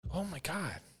Oh my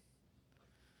God.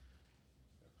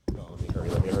 Oh,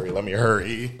 let me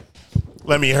hurry.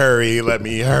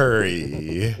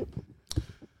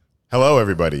 Hello,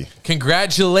 everybody.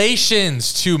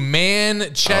 Congratulations to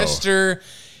Manchester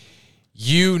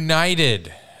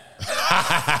United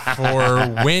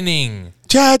for winning.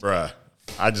 Bruh,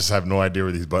 I just have no idea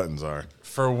where these buttons are.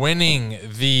 For winning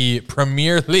the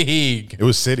Premier League. It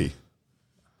was City.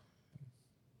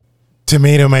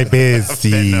 Tomato my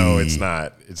bestie. No, it's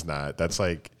not. It's not. That's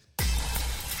like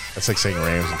saying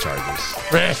Rams and Chargers.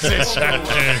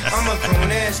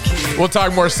 We'll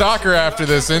talk more soccer after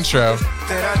this intro.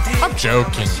 I'm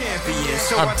joking.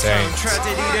 I'm tanked.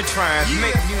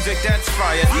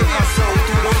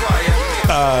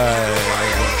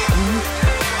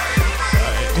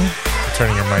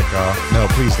 Turning your mic off. No,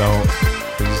 please don't.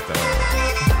 Please don't.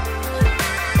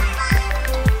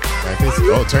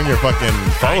 Oh, turn your fucking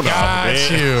phone off,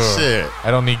 man. You. Shit. I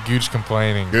don't need Gooch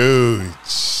complaining. Gooch.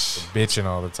 Bitching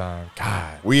all the time.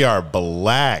 God. We are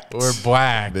blacked. We're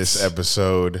black. This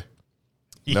episode.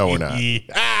 No, we're not.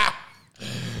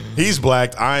 He's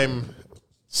blacked. I'm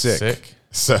sick.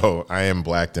 So I am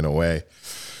blacked in a way.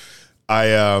 I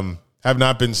have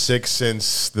not been sick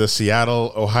since the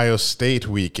Seattle, Ohio State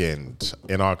weekend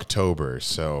in October.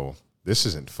 So this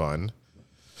isn't fun.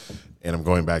 And I'm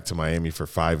going back to Miami for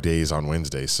 5 days on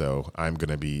Wednesday. So I'm going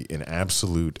to be in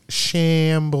absolute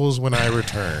shambles when I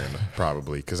return,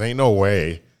 probably. Because ain't no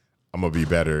way I'm going to be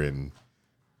better in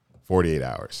 48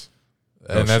 hours.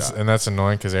 And that's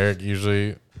annoying because Eric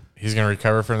usually, he's going to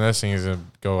recover from this and he's going to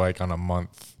go like on a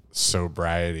month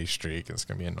sobriety streak. It's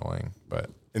going to be annoying.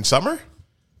 But in summer,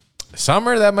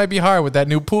 that might be hard with that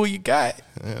new pool you got.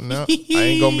 No, I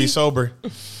ain't going to be sober.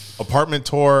 Apartment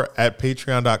tour at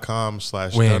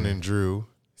patreon.com/Dunn and Drew.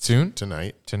 Soon?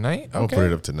 Tonight. Okay. I'll put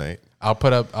it up tonight. I'll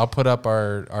put up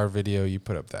our video. You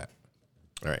put up that.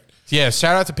 All right. So yeah,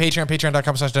 shout out to Patreon,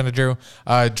 patreon.com/Dunn and Drew.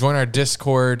 Join our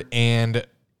Discord and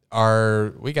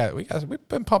we've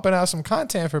been pumping out some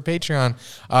content for Patreon.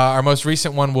 Our most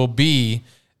recent one will be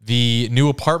the new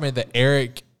apartment that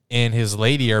Eric and his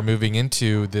lady are moving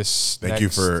into this. Thank you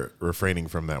for refraining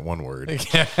from that one word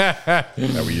that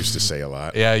we used to say a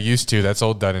lot. Yeah, used to. That's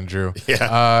old Dunn and Drew.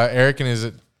 Yeah. Eric and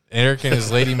his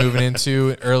lady moving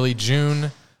into early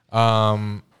June.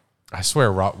 I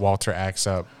swear Walter acts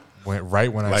up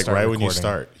right when I started recording. When you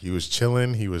start. He was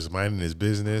chilling. He was minding his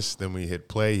business. Then we hit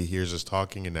play. He hears us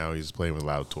talking, and now he's playing with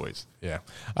loud toys. Yeah.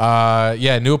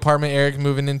 New apartment Eric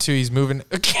moving into. He's moving.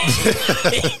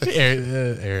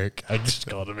 Eric. I just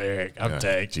called him Eric. I'm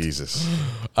tagged. Jesus.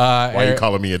 Why are you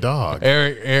calling me a dog?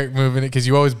 Eric moving it because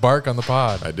you always bark on the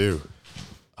pod. I do.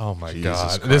 Oh, my Jesus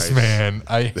God. Christ.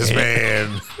 This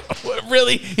man.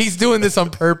 Really? He's doing this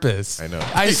on purpose. I know.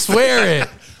 I swear it.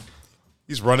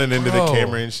 He's running into the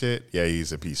camera and shit. Yeah,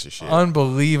 he's a piece of shit.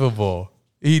 Unbelievable.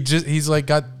 He's like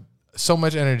got so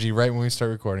much energy right when we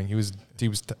start recording. He was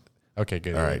okay,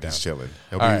 good. All right, he's chilling.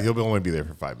 He'll only be there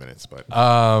for 5 minutes, but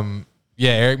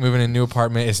Eric moving in a new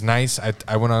apartment is nice.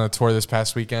 I went on a tour this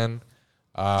past weekend.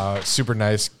 Super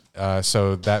nice.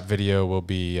 So that video will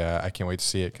be. I can't wait to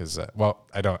see it because I'm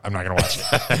not gonna watch it.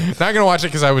 Not gonna watch it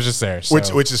because I was just there.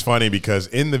 So. Which is funny because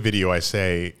in the video I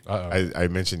say I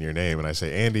mention your name and I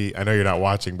say Andy. I know you're not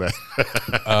watching, but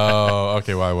oh,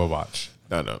 okay. Well, I will watch.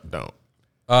 No, don't.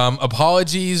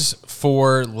 Apologies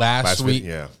for last week.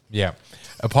 Yeah.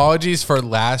 Apologies for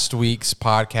last week's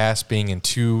podcast being in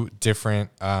two different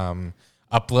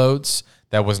uploads.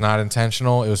 That was not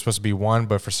intentional. It was supposed to be one,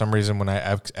 but for some reason when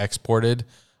I exported,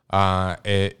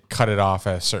 it cut it off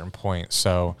at a certain point.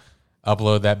 So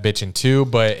upload that bitch in two,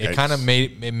 but it kind of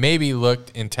maybe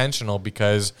looked intentional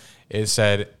because it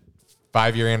said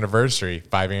 5-year anniversary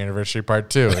part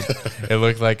 2. It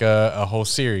looked like a whole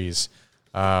series.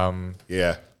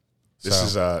 Yeah. This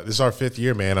is our 5th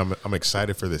year, man. I'm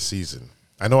excited for this season.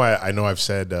 I know I've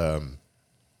said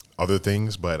other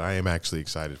things, but I am actually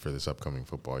excited for this upcoming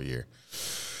football year.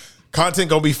 Content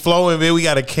gonna be flowing, man. We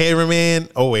got a cameraman.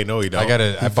 Oh wait, no, he don't. He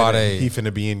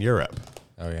finna be in Europe.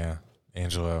 Oh yeah,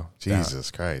 Angelo. Jesus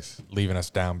Christ, leaving us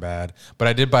down bad. But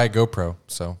I did buy a GoPro,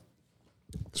 so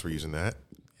we're using that.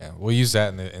 Yeah, we'll use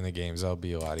that in the games. That'll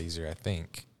be a lot easier, I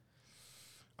think.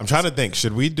 I'm trying to think.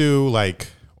 Should we do like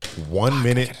 1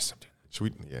 minute? Should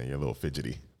we? Yeah, you're a little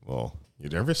fidgety. Well, you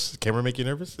nervous? Camera make you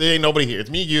nervous? There ain't nobody here. It's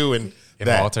me, you, and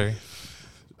that. Walter.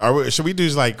 Should we do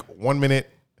like 1 minute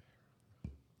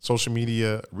social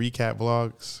media recap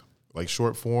vlogs, like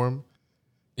short form?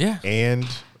 Yeah. And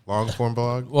long form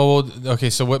vlog? Well,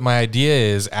 okay. So what my idea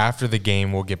is, after the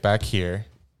game, we'll get back here,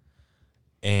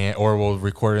 or we'll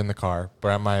record it in the car.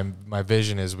 But my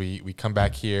vision is we come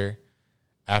back here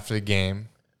after the game.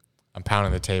 I'm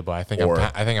pounding the table. I think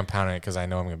I'm pounding it because I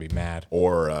know I'm going to be mad.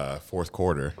 Or fourth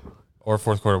quarter. Or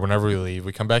fourth quarter. Whenever we leave,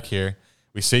 we come back here.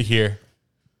 We sit here.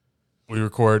 We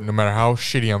record no matter how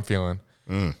shitty I'm feeling.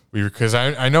 Because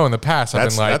I know in the past I've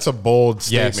been like... That's a bold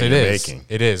statement yes, it you're is. making.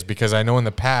 It is. Because I know in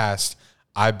the past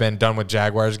I've been done with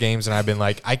Jaguars games and I've been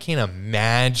like, I can't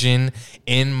imagine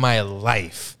in my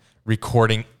life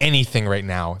recording anything right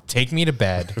now. Take me to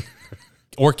bed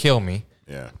or kill me.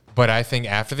 Yeah. But I think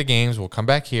after the games, we'll come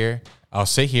back here. I'll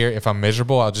sit here. If I'm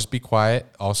miserable, I'll just be quiet,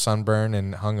 all sunburned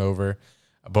and hungover.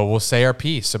 But we'll say our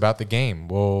piece about the game.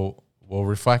 We'll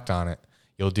reflect on it.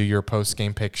 You'll do your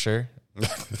post-game picture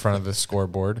in front of the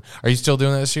scoreboard. Are you still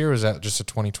doing that this year, or is that just a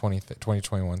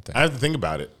 2021 thing? I have to think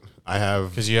about it.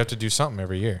 Because you have to do something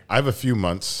every year. I have a few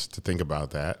months to think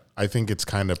about that. I think it's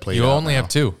kind of played out. You only have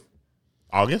 2.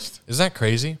 August? Isn't that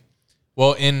crazy?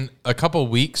 Well, in a couple of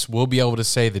weeks, we'll be able to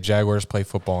say the Jaguars play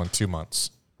football in 2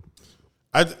 months.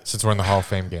 Since we're in the Hall of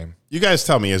Fame game. You guys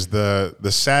tell me, is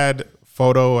the sad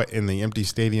photo in the empty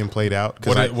stadium played out?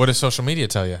 What does social media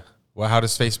tell you? Well, how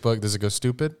does Facebook? Does it go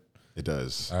stupid? It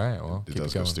does. All right, well, it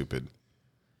does go stupid.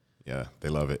 Yeah, they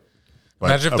love it. But,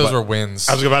 imagine if those were wins.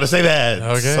 I was about to say that. Okay. So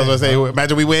I was going to say,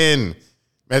 imagine we win.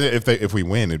 Imagine if we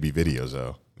win, it'd be videos,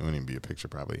 though. It wouldn't even be a picture,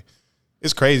 probably.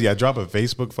 It's crazy. I drop a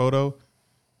Facebook photo,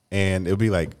 and it'll be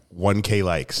like 1K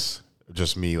likes.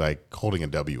 Just me, like, holding a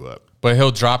W up. But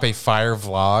he'll drop a fire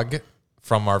vlog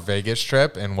from our Vegas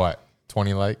trip, and what,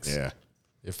 20 likes? Yeah.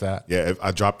 If that. Yeah, if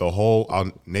I drop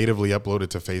I'll natively upload it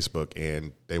to Facebook,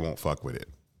 and they won't fuck with it.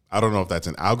 I don't know if that's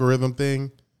an algorithm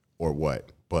thing or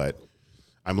what, but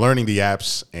I'm learning the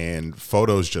apps, and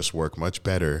photos just work much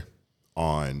better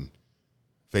on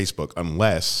Facebook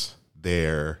unless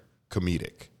they're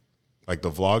comedic. Like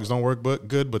the vlogs don't work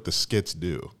good, but the skits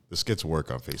do. The skits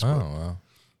work on Facebook. Oh, wow.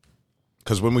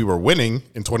 Because when we were winning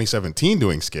in 2017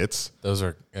 doing skits, those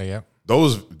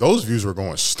those views were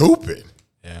going stupid.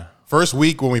 Yeah. First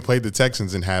week when we played the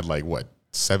Texans and had like what,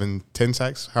 10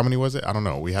 sacks? How many was it? I don't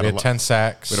know. We had 10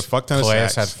 sacks. We had a fuck ton of Calais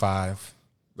sacks. had 5.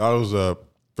 That was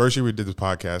first year we did this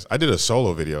podcast. I did a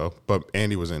solo video, but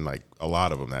Andy was in like a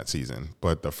lot of them that season.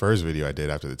 But the first video I did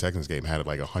after the Texans game had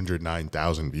like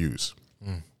 109,000 views.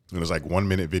 It was like 1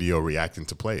 minute video reacting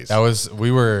to plays. That's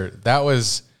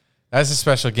a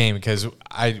special game because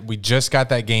we just got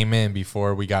that game in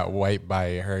before we got wiped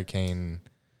by Hurricane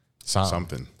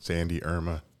something. Sandy,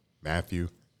 Irma, Matthew.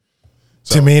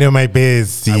 So Tomato my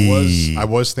busy. I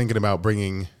was thinking about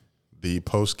bringing the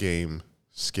post game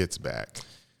skits back.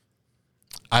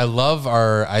 I loved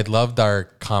our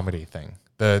comedy thing,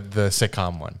 the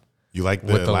sitcom one. You like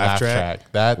the, with the laugh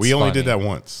track? That's we only funny. did that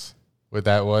once. With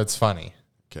that, well, it's funny.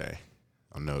 Okay,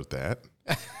 I'll note that.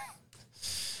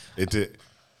 It did.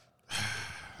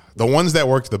 The ones that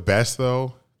worked the best,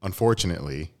 though,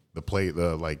 unfortunately, the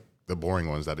boring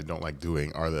ones that I don't like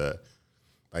doing are the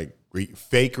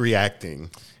fake reacting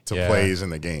to plays in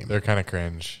the game. They're kind of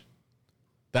cringe.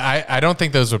 I don't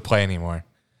think those would play anymore.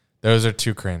 Those are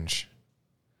too cringe.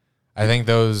 I think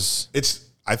those.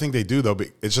 I think they do, though.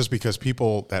 But it's just because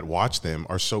people that watch them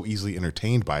are so easily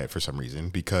entertained by it for some reason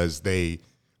because they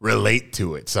relate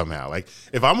to it somehow. Like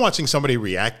if I'm watching somebody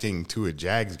reacting to a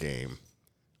Jags game,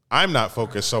 I'm not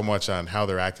focused so much on how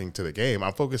they're acting to the game.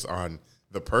 I'm focused on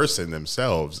the person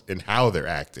themselves and how they're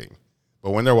acting. But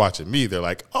when they're watching me, they're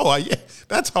like, "Oh, yeah,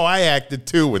 that's how I acted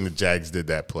too when the Jags did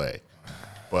that play."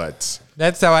 But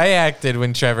that's how I acted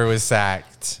when Trevor was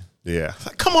sacked. Yeah,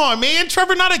 like, come on, man,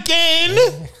 Trevor, not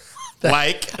again.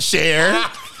 Like, share.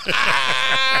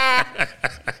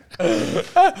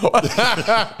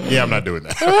 Yeah, I'm not doing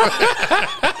that.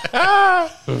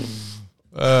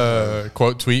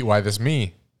 Quote tweet, why this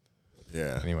me?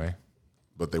 Yeah. Anyway.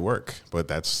 But they work. But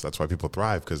that's why people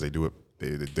thrive, because they do it.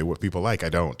 They do what people like. I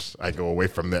don't. I go away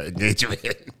from that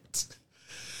engagement.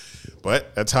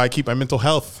 But that's how I keep my mental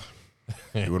health.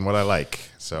 Doing what I like.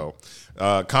 So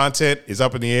content is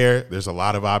up in the air. There's a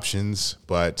lot of options,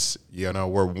 but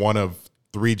we're one of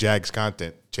 3 Jags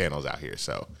content channels out here.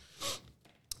 So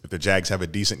if the Jags have a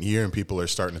decent year and people are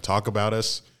starting to talk about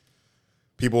us,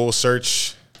 people will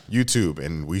search YouTube,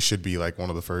 and we should be like one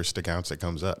of the first accounts that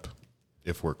comes up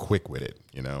if we're quick with it,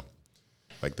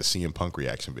 like the CM Punk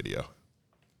reaction video.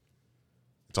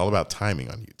 It's all about timing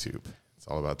on YouTube. It's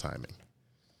all about timing.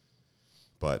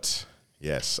 But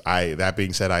yes, that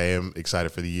being said, I am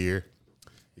excited for the year.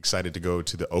 Excited to go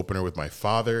to the opener with my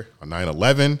father on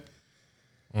 9/11.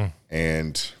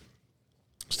 And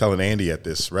I was telling Andy at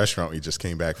this restaurant we just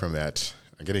came back from that,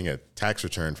 I'm getting a tax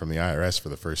return from the IRS for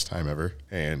the first time ever,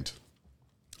 and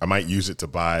I might use it to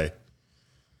buy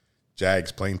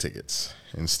Jags plane tickets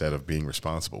instead of being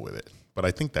responsible with it. But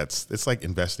I think it's like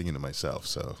investing into myself,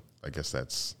 so I guess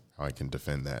that's how I can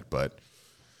defend that. But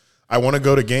I want to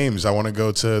go to games. I want to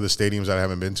go to the stadiums that I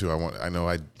haven't been to. I'm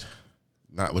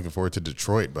not looking forward to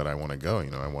Detroit, but I want to go.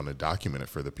 I want to document it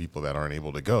for the people that aren't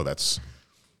able to go. That's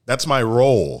my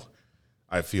role.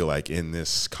 I feel like in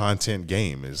this content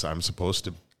game is I'm supposed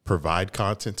to provide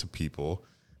content to people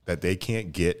that they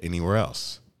can't get anywhere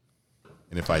else.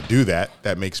 And if I do that,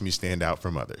 that makes me stand out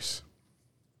from others.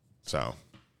 So,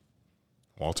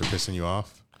 Walter pissing you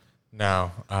off?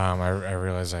 No, I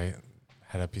realized I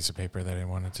had a piece of paper that I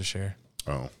wanted to share.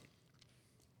 Oh.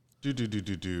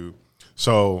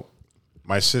 So,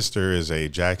 my sister is a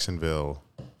Jacksonville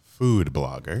food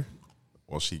blogger.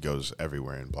 Well, she goes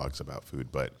everywhere and blogs about food,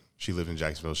 but she lives in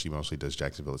Jacksonville. She mostly does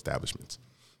Jacksonville establishments.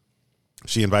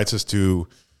 She invites us to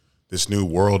this new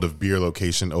World of Beer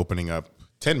location opening up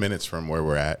 10 minutes from where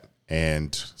we're at.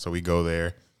 And so we go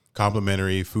there,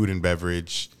 complimentary food and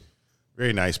beverage,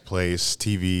 very nice place,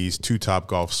 TVs, 2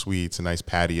 Topgolf suites, a nice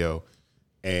patio.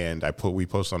 And we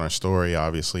post on our story,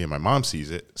 obviously, and my mom sees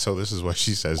it. So this is what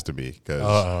she says to me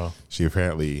because she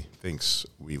apparently thinks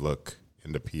we look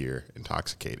and appear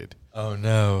intoxicated. Oh,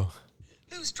 no.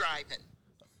 Who's driving?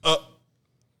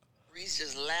 Bree's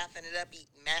just laughing it up, eating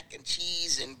mac and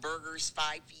cheese and burgers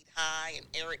 5 feet high, and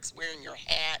Eric's wearing your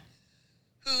hat.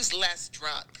 Who's less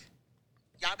drunk?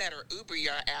 Y'all better Uber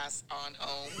your ass on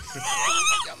home.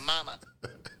 Your mama.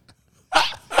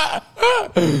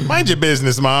 Mind your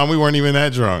business, Mom. We weren't even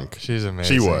that drunk. She's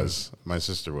amazing. She was. My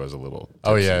sister was a little tipsy.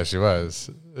 Oh, yeah, she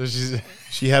was.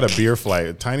 She had a beer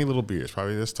flight, tiny little beers,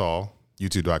 probably this tall.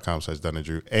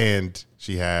 YouTube.com/DunandDrew. And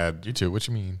she had... YouTube? What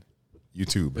you mean?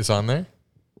 YouTube. It's on there?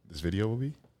 This video will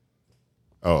be?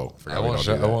 Oh, I won't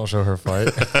show her flight.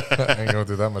 I ain't going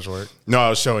through that much work. No, I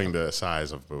was showing the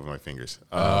size of both my fingers.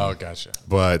 Gotcha.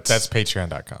 But that's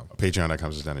Patreon.com.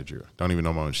 Patreon.com/DunandDrew. Don't even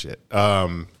know my own shit.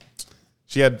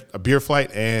 She had a beer flight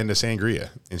and a sangria,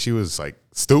 and she was like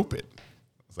stupid. I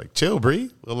was like, chill, Bree,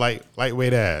 little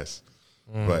lightweight ass.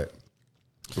 But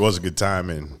it was a good time,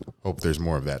 and hope there's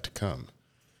more of that to come.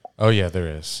 Oh yeah, there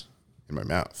is. In my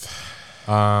mouth.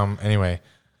 Anyway.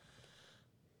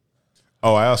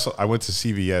 Oh, I went to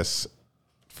CVS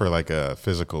for like a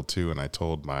physical too, and I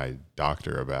told my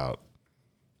doctor about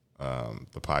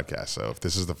the podcast. So if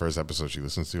this is the first episode she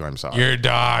listens to, I'm sorry. Your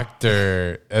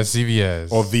doctor at CVS.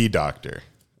 Well, the doctor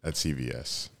at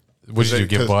CVS. What did you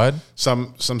get blood?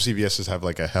 Some CVSs have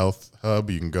like a health hub.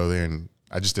 You can go there, and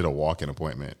I just did a walk-in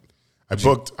appointment. I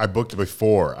booked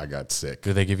before I got sick.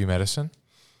 Did they give you medicine?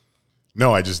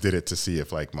 No, I just did it to see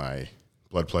if like my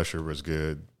blood pressure was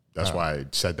good. That's why I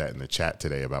said that in the chat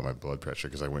today about my blood pressure,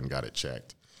 because I went and got it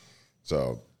checked.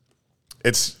 So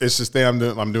it's this thing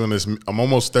I'm doing this. I'm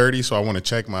almost 30, so I want to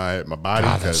check my body.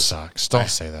 God, that sucks. Don't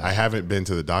say that. I haven't been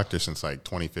to the doctor since like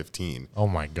 2015. Oh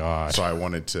my God. So I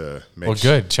wanted to make Well,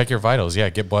 good. Check your vitals. Yeah,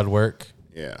 get blood work.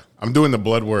 Yeah. I'm doing the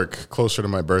blood work closer to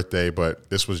my birthday, but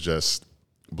this was just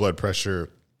blood pressure,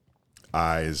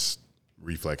 eyes,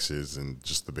 reflexes, and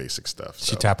just the basic stuff. Did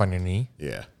she tap on your knee?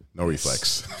 Yeah. No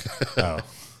reflex.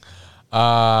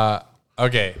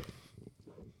 Okay.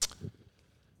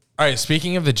 All right.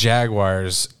 Speaking of the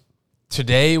Jaguars,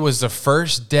 today was the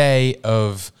first day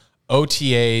of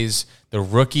OTAs. The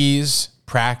rookies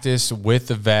practiced with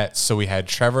the vets. So we had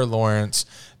Trevor Lawrence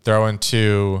throwing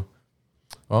to,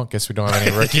 well, guess we don't have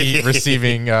any rookie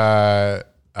receiving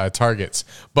targets.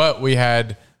 But we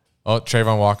had,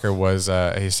 Trayvon Walker was,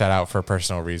 he sat out for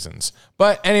personal reasons.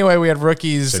 But anyway, we had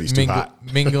rookies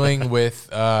mingling with,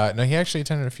 no, he actually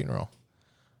attended a funeral.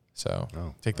 So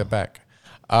take that back.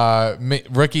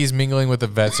 Rookies mingling with the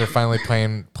vets. They're finally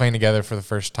playing together for the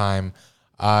first time.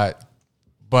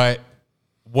 But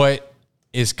what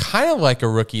is kind of like a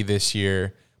rookie this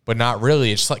year, but not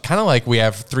really. It's like kind of like we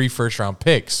have 3 first-round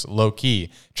picks, low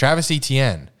key. Travis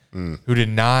Etienne, who did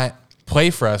not play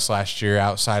for us last year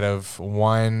outside of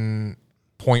 1.1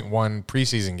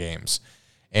 preseason games,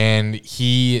 and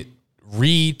he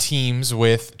re-teams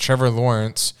with Trevor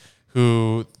Lawrence,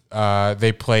 who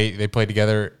they play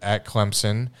together at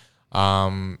Clemson,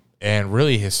 and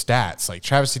really his stats, like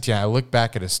Travis Etienne, I looked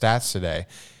back at his stats today,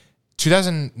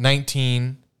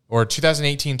 2018,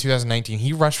 2019,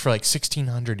 he rushed for like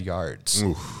 1,600 yards.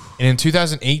 Oof. And in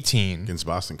 2018, against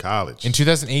Boston College,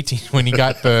 when he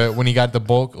got the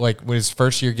bulk, like when his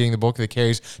first year getting the bulk of the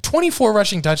carries, 24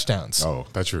 rushing touchdowns. Oh,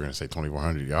 I thought you were going to say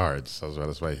 2,400 yards. I was about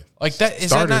to say, like that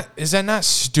is that not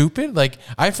stupid? Like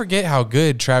I forget how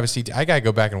good Travis Etienne. I gotta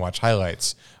go back and watch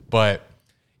highlights, but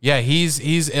yeah, he's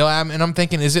and I'm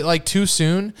thinking, is it like too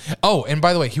soon? Oh, and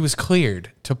by the way, he was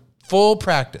cleared to full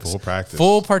practice,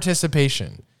 full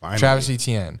participation. Finally. Travis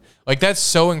Etienne. Like, that's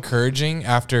so encouraging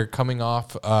after coming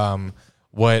off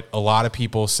what a lot of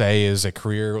people say is a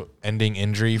career-ending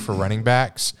injury for running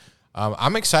backs.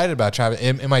 I'm excited about Travis.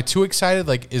 Am I too excited?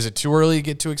 Like, is it too early to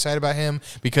get too excited about him?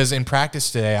 Because in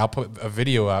practice today, I'll put a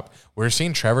video up. We're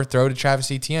seeing Trevor throw to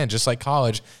Travis Etienne, just like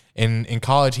college. In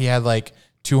college, he had like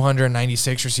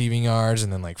 296 receiving yards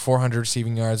and then like 400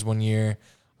 receiving yards one year.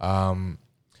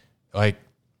 Like,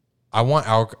 I want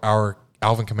our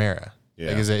Alvin Kamara. Yeah.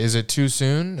 Like, is it too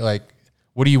soon? Like,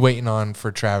 what are you waiting on for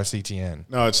Travis Etienne?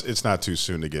 No, it's not too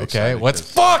soon to get excited. Okay, let's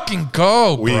fucking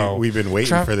go, bro. We've been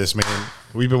waiting for this man.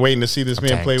 We've been waiting to see this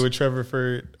man play with Trevor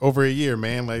for over a year,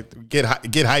 man. Like, get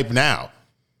hype now.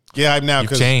 Get hype now.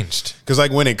 You've changed. Because,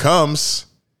 like, when it comes,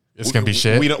 it's going to be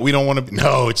shit. We don't want to.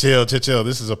 No, chill.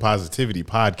 This is a positivity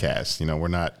podcast. You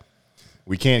know,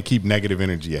 we can't keep negative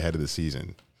energy ahead of the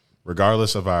season.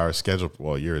 Regardless of our schedule,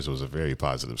 well, yours was a very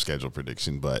positive schedule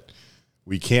prediction, but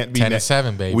we can't be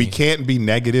 10-7, baby. We can't be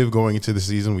negative going into the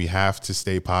season. We have to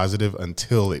stay positive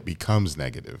until it becomes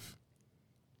negative.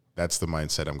 That's the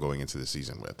mindset I'm going into the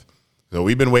season with. So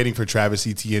we've been waiting for Travis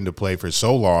Etienne to play for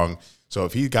so long. So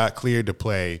if he got cleared to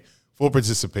play full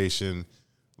participation,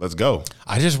 let's go.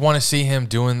 I just want to see him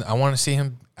I want to see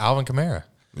him Alvin Kamara.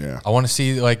 Yeah. I want to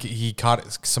see, like, he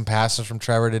caught some passes from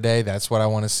Trevor today. That's what I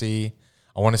want to see.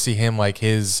 I want to see him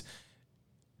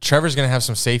Trevor's going to have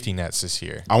some safety nets this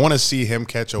year. I want to see him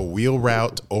catch a wheel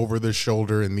route over the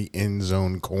shoulder in the end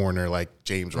zone corner like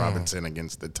James Robinson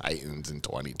against the Titans in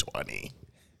 2020.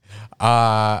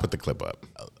 Put the clip up.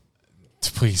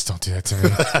 Please don't do that to me.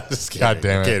 Just kidding. God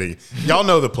damn it. Kidding. Y'all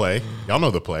know the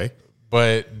play.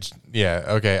 But, yeah,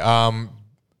 okay.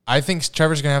 I think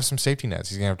Trevor's going to have some safety nets.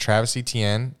 He's going to have Travis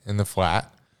Etienne in the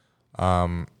flat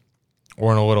or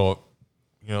in a little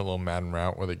Madden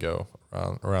route where they go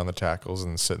around the tackles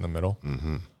and sit in the middle.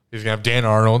 Mm-hmm. He's going to have Dan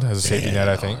Arnold as a safety net,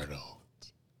 I think.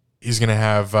 He's going to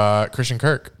have Christian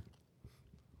Kirk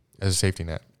as a safety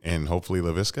net. And hopefully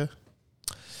LaVisca.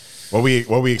 What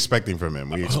we expecting from him?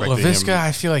 LaVisca,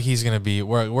 I feel like he's going to be –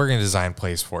 we're going to design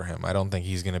plays for him. I don't think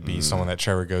he's going to be someone that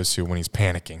Trevor goes to when he's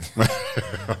panicking.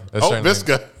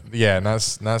 Visca. Yeah, not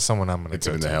someone I'm going to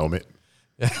go in to. the helmet.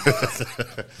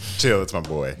 Chill, it's my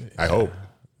boy. I hope.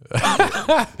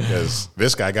 Because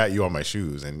Visca, I got you on my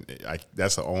shoes, and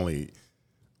that's the only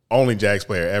Jags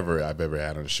player I've ever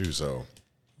had on the shoe. So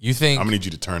you think I'm gonna need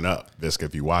you to turn up, Visca,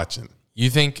 if you're watching. You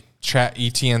think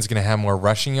Etienne's gonna have more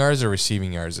rushing yards or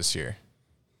receiving yards this year?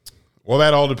 Well,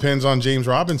 that all depends on James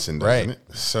Robinson, doesn't right?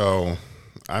 It? So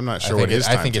I'm not sure what his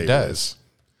timetable I think it does. Is.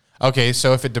 Okay,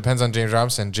 so if it depends on James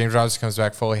Robinson comes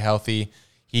back fully healthy,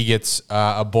 he gets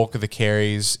a bulk of the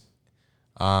carries.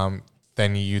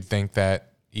 Then you'd think that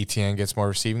Etienne gets more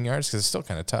receiving yards because it's still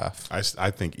kind of tough.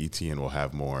 I think Etienne will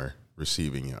have more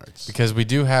receiving yards because we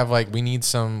do have we need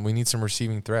some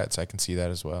receiving threats. I can see that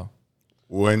as well.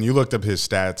 When you looked up his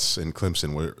stats in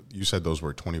Clemson, you said those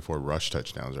were 24 rush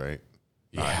touchdowns, right?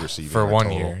 Yeah, for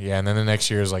 1 year. Yeah, and then the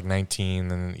next year is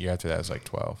 19, and the year after that is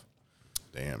 12.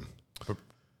 Damn.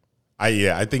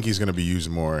 I think he's going to be used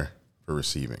more for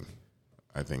receiving.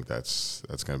 I think that's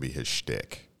going to be his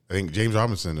shtick. I think James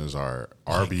Robinson is our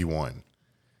RB1.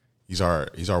 He's our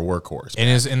workhorse.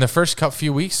 And in the first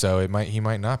few weeks, though, he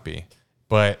might not be.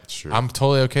 But I'm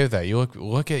totally okay with that. You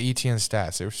look at Etienne's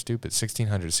stats; they were stupid.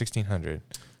 1600.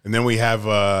 And then we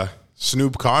have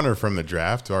Snoop Connor from the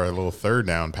draft, our little third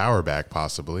down power back,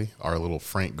 possibly our little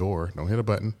Frank Gore. Don't hit a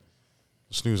button.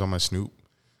 Snooze on my Snoop.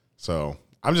 So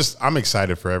I'm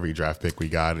excited for every draft pick we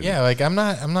got. Yeah, I'm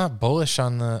not bullish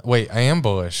on the. Wait, I am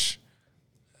bullish.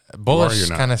 Bullish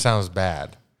kind of sounds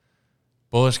bad.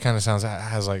 Bullish kind of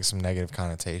has some negative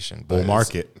connotation. Bull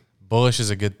market. Bullish is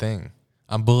a good thing.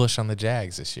 I'm bullish on the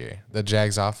Jags this year. The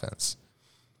Jags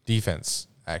defense,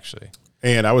 actually.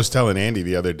 And I was telling Andy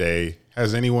the other day,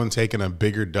 has anyone taken a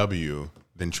bigger W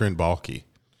than Trent Baalke?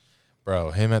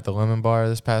 Bro, him at the Lemon Bar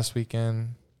this past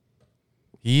weekend,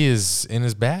 he is in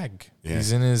his bag. Yeah.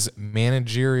 He's in his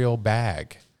managerial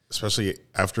bag. Especially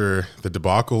after the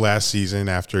debacle last season,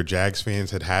 after Jags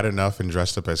fans had enough and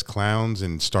dressed up as clowns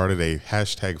and started a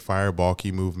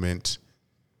 #FireBaalke movement.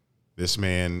 This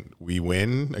man, we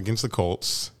win against the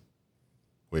Colts,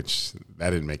 which that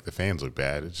didn't make the fans look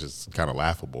bad. It's just kind of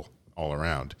laughable all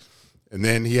around. And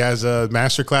then he has a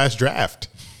masterclass draft.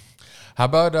 How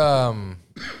about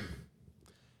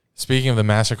speaking of the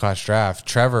masterclass draft,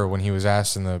 Trevor, when he was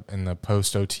asked in the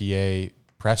post OTA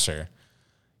presser,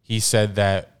 he said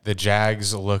that the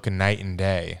Jags look night and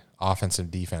day, offensive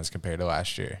defense compared to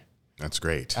last year. That's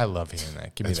great. I love hearing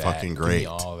that. Give me that. That's fucking great. Give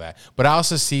me all of that. But I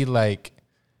also see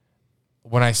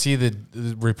when I see the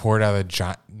report out of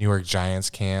the New York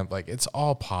Giants camp, it's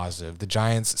all positive. The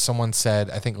Giants, someone said,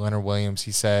 I think Leonard Williams,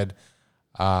 he said,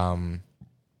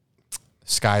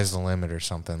 sky's the limit or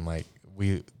something. Like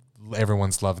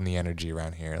everyone's loving the energy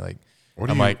around here. Like what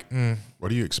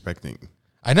are you expecting?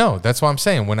 I know. That's what I'm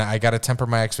saying. When I got to temper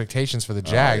my expectations for the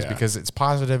Jags because it's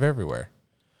positive everywhere.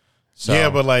 So, yeah,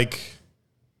 but like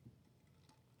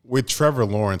with Trevor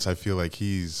Lawrence, I feel like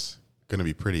he's going to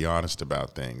be pretty honest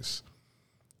about things.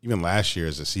 Even last year,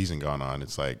 as the season gone on,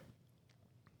 it's like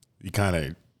he kind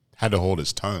of had to hold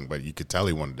his tongue, but you could tell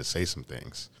he wanted to say some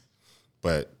things.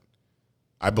 But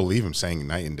I believe him saying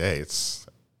night and day.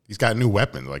 He's got new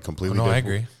weapons, like completely different. I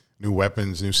agree. New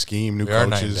weapons, new scheme, new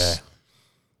coaches.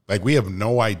 Like, we have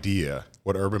no idea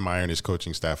what Urban Meyer and his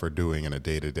coaching staff are doing in a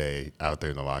day-to-day out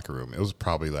there in the locker room. It was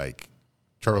probably like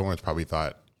Trevor Lawrence probably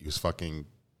thought he was fucking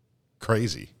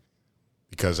crazy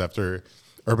because after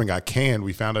Urban got canned,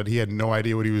 we found out he had no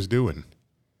idea what he was doing.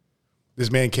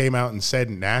 This man came out and said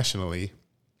nationally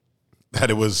that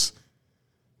it was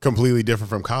completely different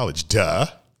from college. Duh.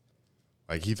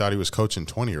 Like, he thought he was coaching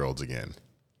 20-year-olds again.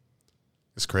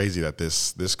 It's crazy that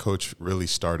this coach really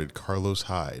started Carlos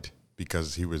Hyde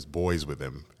because he was boys with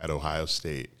him at Ohio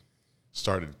State.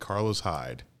 Started Carlos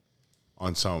Hyde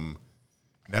on some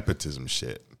nepotism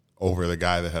shit over the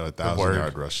guy that had a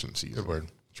 1,000-yard rushing season. Good word.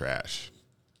 Trash.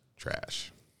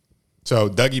 So,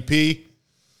 Dougie P,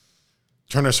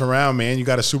 turn us around, man. You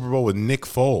got a Super Bowl with Nick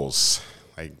Foles.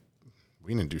 Like,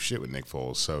 we didn't do shit with Nick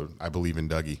Foles, so I believe in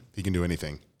Dougie. He can do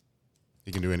anything.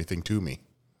 He can do anything to me.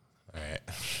 All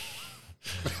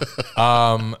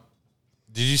right.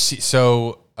 Did you see?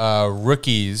 So,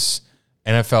 rookies,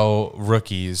 NFL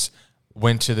rookies,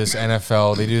 went to this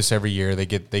NFL. They do this every year. They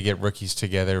get rookies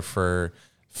together for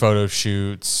photo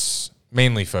shoots,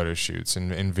 mainly photo shoots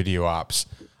and video ops.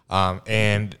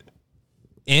 And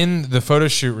in the photo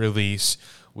shoot release,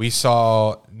 we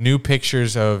saw new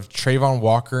pictures of Trayvon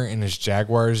Walker in his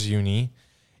Jaguars uni,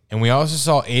 and we also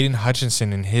saw Aiden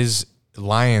Hutchinson in his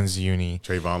Lions uni.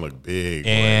 Trayvon looked big.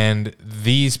 And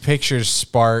these pictures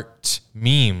sparked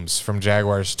memes from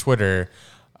Jaguars Twitter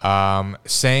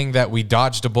saying that we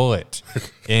dodged a bullet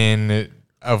in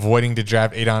avoiding to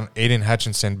draft Aiden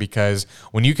Hutchinson, because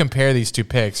when you compare these two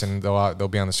picks, and they'll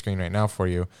be on the screen right now for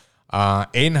you,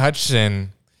 Aiden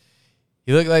Hutchinson,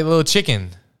 he looked like a little chicken.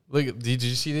 Look, did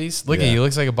you see these? Look at he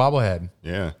looks like a bobblehead.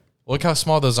 Yeah. Look how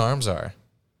small those arms are.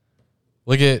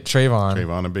 Look at Trayvon.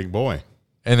 Trayvon, a big boy.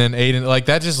 And then Aiden, like,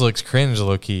 that just looks cringe,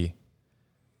 low key.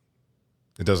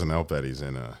 It doesn't help that he's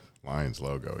in a Lions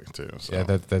logo too. So. Yeah,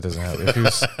 that doesn't help. If he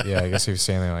was, I guess if he was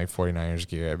standing in like 49ers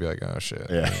gear, I'd be like, oh shit.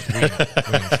 Yeah,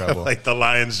 we in trouble. Like the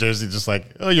Lions jersey, just like,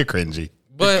 oh, you're cringy.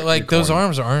 But like those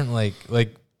arms aren't like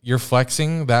you're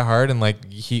flexing that hard, and like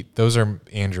those are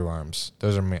Andrew arms.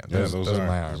 Those are those are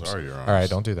my arms. Those are your arms. All right,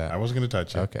 don't do that. I wasn't gonna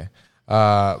touch you. Okay.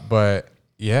 But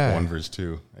yeah, 1 versus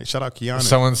 2. Hey, shout out Keanu.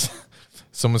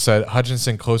 Someone said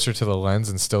Hutchinson closer to the lens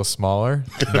and still smaller.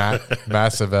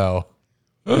 Massive L.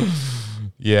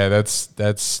 Yeah,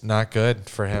 that's not good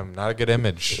for him. Not a good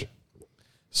image.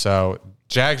 So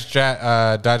Jags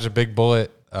dodged a big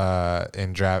bullet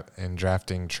in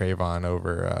drafting Trayvon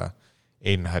over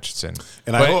Aiden Hutchinson.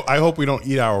 And I hope we don't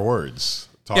eat our words.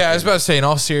 I was about to say, in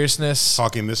all seriousness,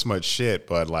 talking this much shit,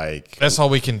 but like that's all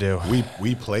we can do.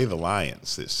 We play the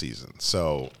Lions this season,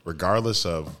 so regardless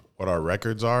of what our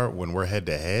records are, when we're head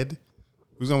to head,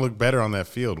 who's gonna look better on that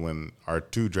field when our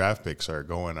 2 draft picks are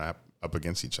going up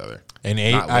against each other? And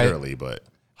not literally, but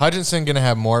Hutchinson gonna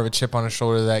have more of a chip on his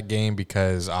shoulder that game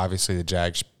because obviously the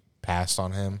Jags passed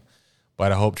on him.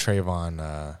 But I hope Trayvon.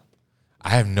 I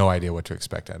have no idea what to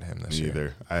expect out of him this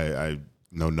year. I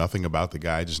know nothing about the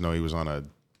guy. I just know he was on a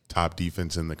top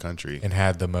defense in the country and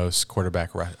had the most quarterback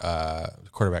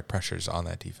pressures on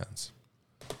that defense.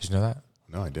 Did you know that?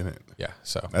 No, I didn't. Yeah,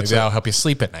 so maybe that'll help you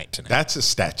sleep at night tonight. That's a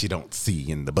stat you don't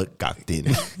see in the book, Captain.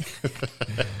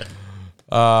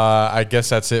 I guess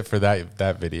that's it for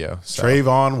that video. So.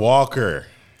 Trayvon Walker,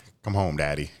 come home,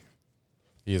 Daddy.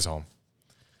 He is home.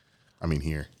 I mean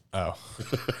here. Oh.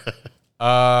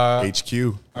 HQ.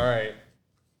 All right.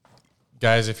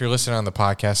 Guys, if you're listening on the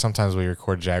podcast, sometimes we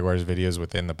record Jaguars videos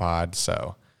within the pod,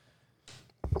 so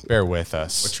bear with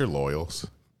us. What's your loyals?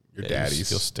 Your daddies.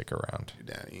 You'll stick around. Your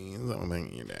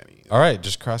daddy. All right,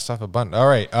 just crossed off a button. All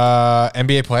right,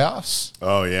 NBA playoffs.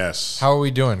 Oh, yes. How are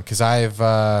we doing? Because I've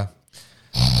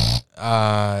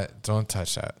don't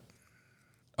touch that.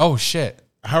 Oh, shit.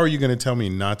 How are you going to tell me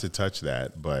not to touch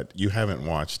that, but you haven't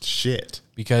watched shit?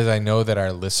 Because I know that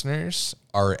our listeners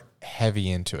are heavy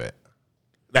into it.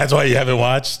 That's why you haven't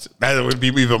watched? That would be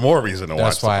even more reason to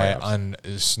watch. That's why I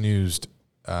unsnoozed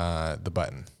the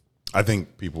button. I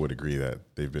think people would agree that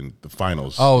they've been the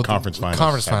finals. Oh, conference finals.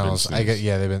 Conference finals. I get.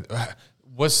 Yeah, they've been.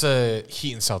 What's the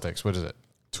Heat and Celtics? What is it?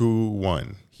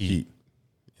 2-1 Heat.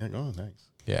 Oh, nice.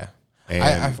 Yeah.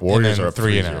 And Warriors are up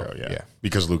 3-0. Yeah.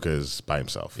 Because Luka is by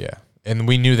himself. Yeah. And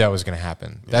we knew that was going to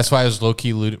happen. Yeah. That's why I was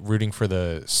low-key rooting for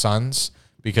the Suns,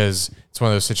 because it's one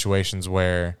of those situations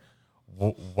where,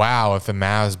 wow, if the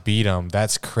Mavs beat them,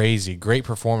 that's crazy. Great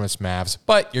performance, Mavs,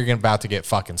 but you're about to get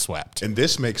fucking swept. And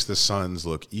this makes the Suns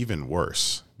look even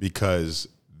worse because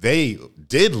they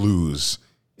did lose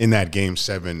in that Game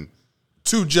 7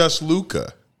 to just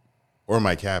Luka or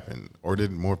Mike Capin, or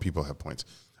did more people have points?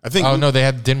 I think. Oh, no, they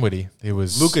had Dinwiddie. It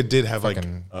was Luka did have like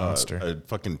monster. A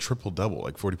fucking triple-double,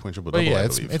 like 40-point triple-double, yeah, I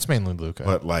believe. It's mainly Luka.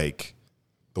 But, like,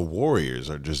 the Warriors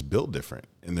are just built different,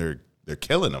 and they're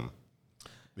killing them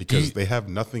because they have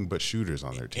nothing but shooters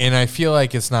on their team. And I feel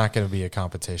like it's not going to be a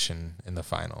competition in the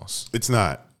finals. It's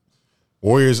not.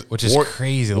 Warriors, which is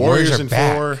crazy. The Warriors are in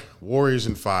back. 4, Warriors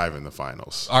in 5 in the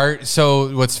finals.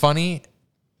 So what's funny,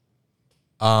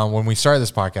 when we started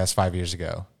this podcast 5 years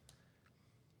ago,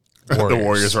 the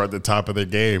Warriors are at the top of their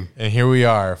game. And here we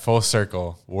are, full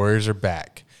circle. Warriors are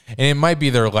back. And it might be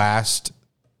their last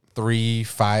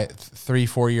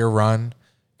 3-4 year run,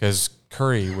 because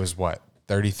Curry was what,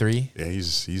 33? Yeah,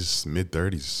 he's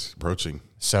mid-30s, approaching.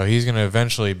 So he's going to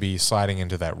eventually be sliding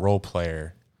into that role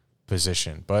player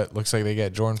position. But looks like they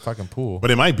got Jordan fucking Poole.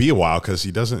 But it might be a while because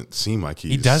he doesn't seem like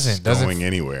he's going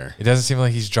anywhere. It doesn't seem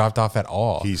like he's dropped off at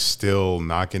all. He's still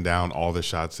knocking down all the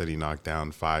shots that he knocked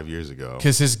down 5 years ago.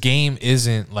 Because his game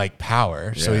isn't like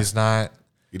power, so he's not.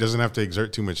 He doesn't have to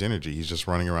exert too much energy. He's just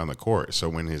running around the court. So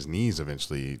when his knees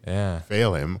eventually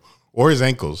fail him, or his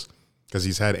ankles, because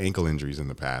he's had ankle injuries in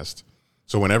the past.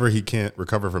 So whenever he can't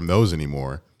recover from those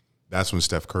anymore, that's when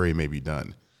Steph Curry may be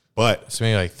done. But it's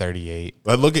maybe like 38.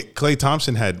 But look at Klay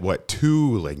Thompson had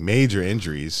 2 like major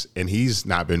injuries, and he's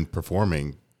not been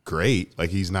performing great. Like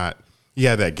he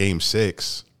had that Game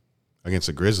 6 against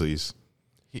the Grizzlies.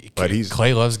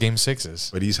 Klay loves Game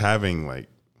 6s. But he's having like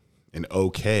an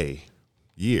okay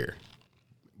year.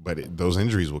 But those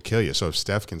injuries will kill you. So if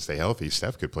Steph can stay healthy,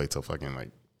 Steph could play till fucking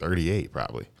like 38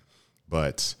 probably.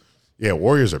 But yeah,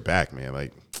 Warriors are back, man.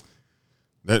 Like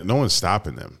no one's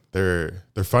stopping them. They're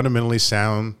fundamentally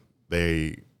sound.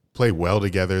 They play well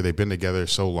together. They've been together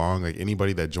so long. Like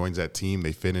anybody that joins that team,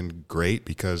 they fit in great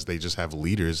because they just have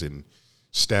leaders in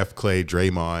Steph, Klay,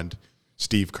 Draymond,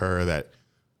 Steve Kerr that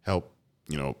help,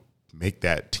 make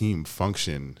that team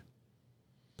function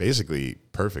basically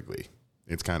perfectly.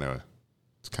 It's kind of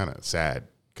sad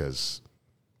because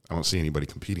I don't see anybody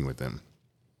competing with them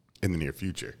in the near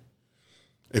future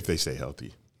if they stay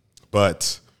healthy.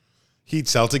 But Heat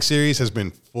Celtics series has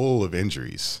been full of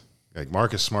injuries. Like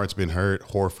Marcus Smart's been hurt.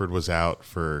 Horford was out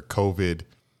for COVID.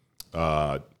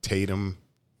 Tatum's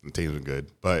been good,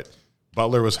 but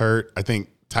Butler was hurt. I think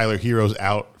Tyler Hero's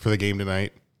out for the game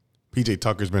tonight. PJ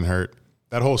Tucker's been hurt.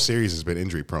 That whole series has been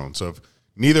injury prone. So if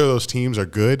neither of those teams are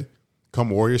good come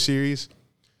Warrior series,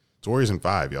 it's Warriors in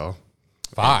 5, y'all.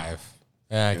 5?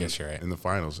 Yeah, I guess you're right. In the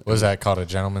finals. What was that called, a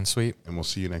gentleman's sweep? And we'll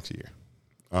see you next year.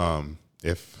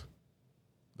 If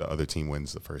the other team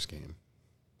wins the first game.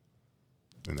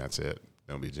 And that's it.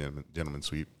 That'll be a gentleman's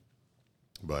sweep.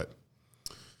 But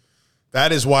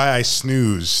that is why I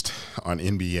snoozed on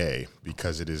NBA,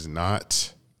 because it is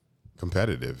not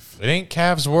competitive. It ain't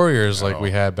Cavs Warriors like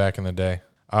we had back in the day.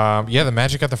 The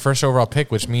Magic got the first overall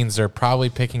pick, which means they're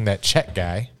probably picking that Chet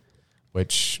guy,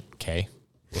 which,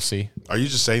 we'll see. Are you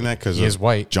just saying that because he is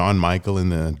white? John Michael in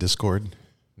the Discord?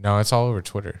 No, it's all over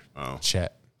Twitter. Oh.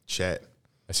 Chet.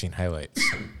 I've seen highlights.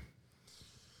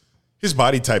 His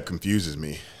body type confuses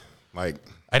me. Like,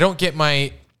 I don't get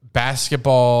my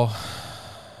basketball.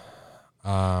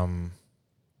 I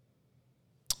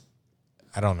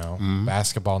don't know.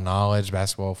 Basketball knowledge,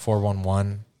 basketball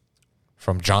 411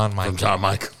 from John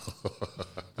Michael.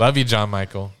 Love you, John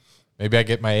Michael. Maybe I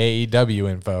get my AEW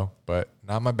info, but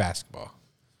not my basketball.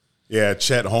 Yeah,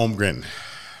 Chet Holmgren.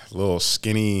 A little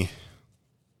skinny.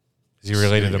 Is he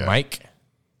related to Mike?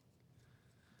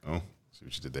 Oh, see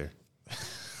what you did there.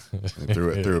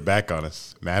 threw it back on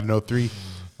us. Madden 03.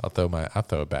 I'll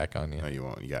throw it back on you. No, you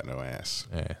won't. You got no ass.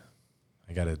 Yeah.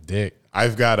 I got a dick.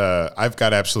 I've got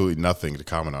absolutely nothing to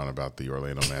comment on about the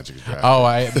Orlando Magic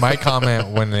draft. My comment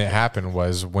when it happened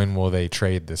was, when will they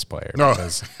trade this player? No.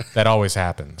 Because that always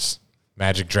happens.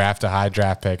 Magic draft a high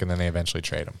draft pick, and then they eventually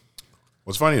trade him.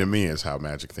 What's funny to me is how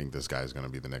Magic think this guy's going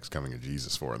to be the next coming of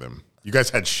Jesus for them. You guys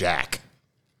had Shaq.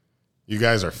 You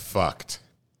guys are fucked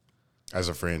as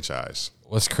a franchise.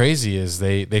 What's crazy is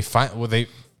they've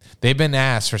been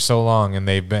asked for so long, and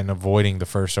they've been avoiding the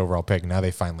first overall pick. Now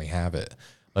they finally have it.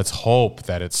 Let's hope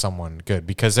that it's someone good,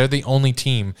 because they're the only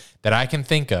team that I can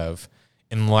think of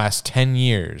in the last 10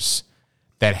 years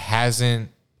that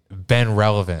hasn't been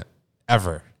relevant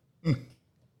ever.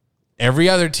 Every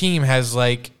other team has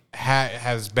like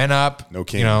has been up. No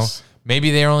Kings. You know,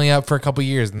 maybe they're only up for a couple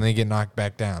years and they get knocked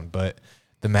back down. But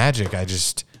the Magic,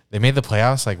 they made the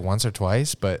playoffs like once or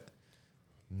twice, but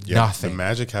nothing. The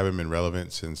Magic haven't been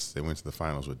relevant since they went to the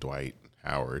finals with Dwight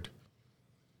Howard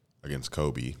against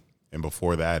Kobe. And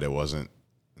before that, it wasn't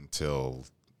until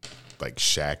like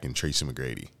Shaq and Tracy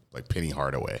McGrady, like Penny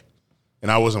Hardaway.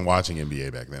 And I wasn't watching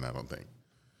NBA back then, I don't think.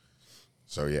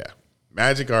 So, yeah.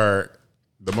 Magic are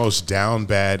the most down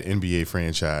bad NBA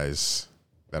franchise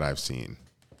that I've seen,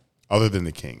 other than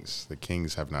the Kings. The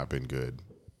Kings have not been good.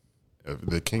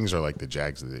 The Kings are like the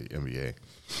Jags of the NBA.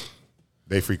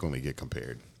 They frequently get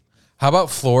compared. How about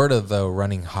Florida, though,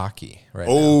 running hockey right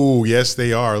now? Oh, yes,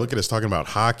 they are. Look at us talking about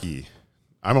hockey.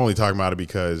 I'm only talking about it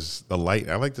because I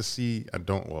like to see,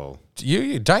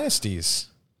 You dynasties.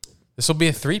 This will be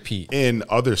a three-peat. In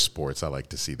other sports, I like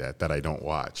to see that I don't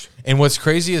watch. And what's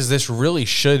crazy is this really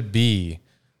should be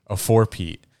a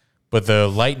four-peat. But the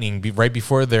Lightning, right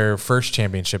before their first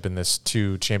championship in this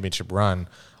 2-championship run,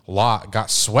 got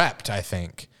swept, I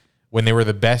think. When they were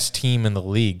the best team in the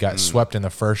league, got swept in the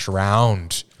first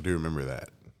round. I do remember that.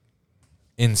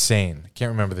 Insane.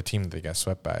 Can't remember the team that they got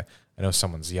swept by. I know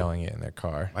someone's yelling it in their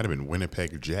car. Might have been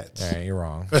Winnipeg Jets. Yeah, you're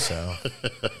wrong. So,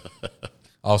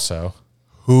 also,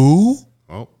 who?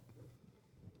 Well,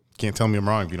 can't tell me I'm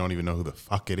wrong if you don't even know who the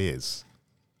fuck it is.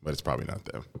 But it's probably not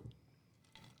them.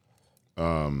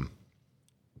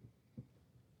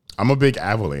 I'm a big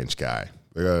Avalanche guy.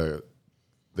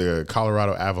 The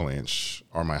Colorado Avalanche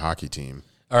are my hockey team.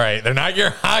 All right, they're not your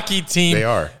hockey team. They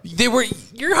are.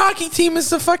 Your hockey team is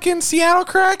the fucking Seattle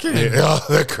Kraken.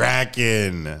 The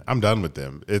Kraken. I'm done with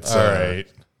them. It's all right.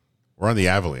 We're on the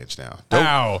Avalanche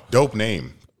now. Dope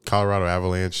name. Colorado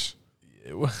Avalanche.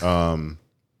 They're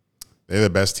the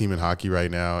best team in hockey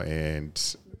right now,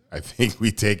 and I think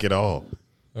we take it all.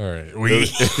 All right,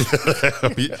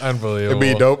 unbelievable.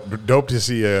 It'd be dope to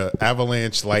see a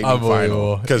Avalanche Lightning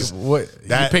final. Because you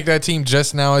picked that team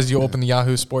just now as you opened the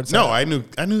Yahoo Sports. No, I knew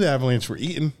the Avalanche were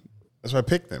eating. That's why I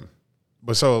picked them.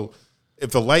 But so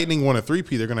if the Lightning won a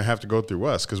 3P, they're going to have to go through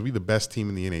us because we're the best team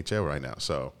in the NHL right now.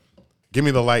 So give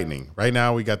me the Lightning. Right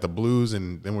now we got the Blues,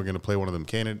 and then we're going to play one of them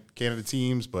Canada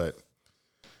teams. But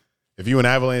if you an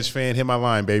Avalanche fan, hit my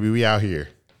line, baby. We out here.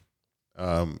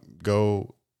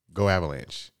 Go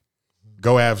Avalanche.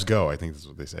 Go Avs go, I think that's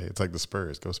what they say. It's like the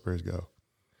Spurs. Go Spurs go.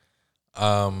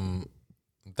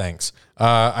 Thanks.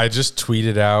 I just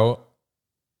tweeted out.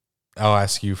 I'll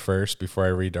ask you first before I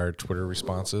read our Twitter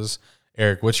responses.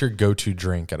 Eric, what's your go-to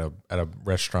drink at a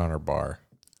restaurant or bar?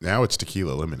 Now it's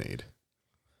tequila lemonade.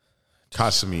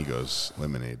 Casamigos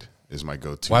lemonade is my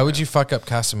go-to. Why would you fuck up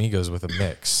Casamigos with a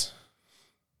mix?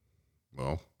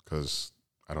 Well, because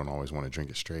I don't always want to drink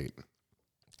it straight.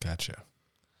 Gotcha.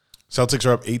 Celtics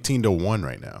are up 18-1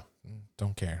 right now.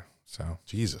 Don't care. So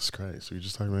Jesus Christ, we were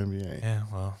just talking about NBA. Yeah,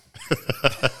 well.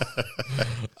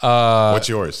 What's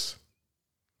yours?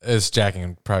 It's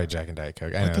probably Jack and Diet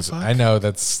Coke. I know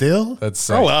that's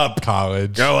grow up,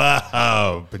 college. Grow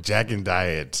up, but Jack and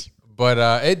Diet.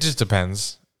 But it just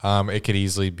depends. It could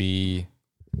easily be.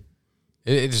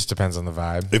 It just depends on the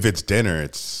vibe. If it's dinner,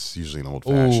 it's usually an old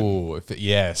fashioned. Ooh,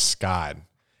 yes, God.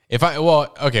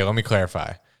 Okay, let me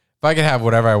clarify. If I could have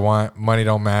whatever I want, money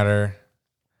don't matter.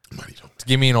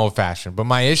 Give me an old fashioned. But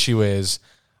my issue is,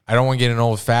 I don't want to get an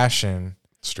old fashioned.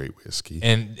 Straight whiskey.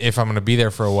 And if I'm going to be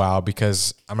there for a while,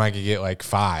 because I'm not going to get like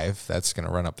 5, that's going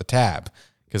to run up the tab.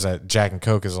 Because Jack and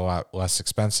Coke is a lot less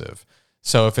expensive.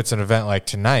 So if it's an event like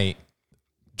tonight,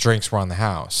 drinks were on the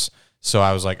house. So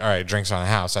I was like, all right, drinks on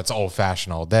the house. That's old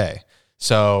fashioned all day.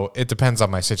 So it depends on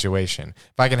my situation.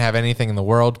 If I can have anything in the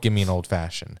world, give me an old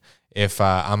fashioned. If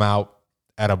I'm out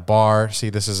at a bar, see,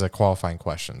 this is a qualifying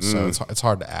question, so it's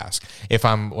hard to ask. If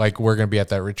I'm like, we're going to be at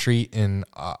that retreat in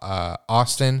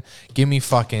Austin, give me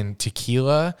fucking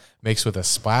tequila mixed with a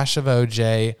splash of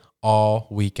OJ all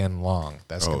weekend long.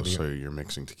 That's gonna be, so you're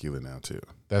mixing tequila now too.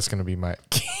 That's going to be my...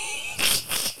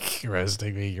 You're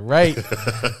roasting me. You're right.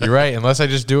 You're right. Unless I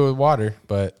just do it with water,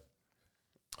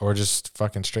 or just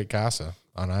fucking straight casa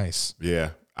on ice.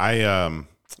 Yeah.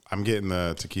 I'm getting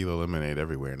the tequila lemonade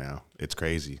everywhere now. It's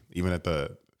crazy. Even at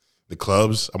the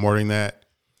clubs, I'm ordering that.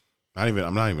 I'm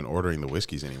not even ordering the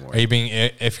whiskeys anymore.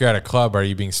 If you're at a club, are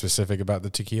you being specific about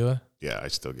the tequila? Yeah, I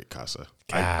still get casa.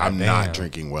 I'm not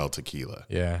drinking well tequila.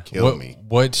 Yeah. Kill me.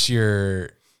 What's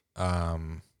your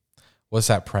what's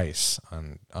that price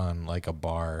on like a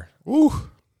bar? Ooh.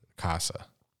 Casa.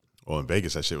 Well, in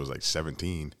Vegas that shit was like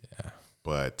 17. Yeah.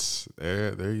 But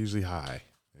they're usually high.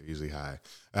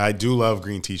 I do love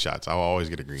green tea shots. I'll always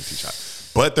get a green tea shot.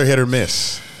 But they're hit or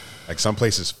miss. Like some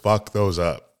places fuck those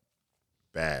up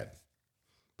bad.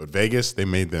 But Vegas, they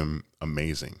made them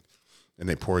amazing, and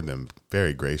they poured them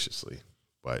very graciously.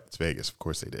 But it's Vegas, of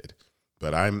course they did.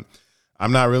 But I'm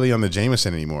not really on the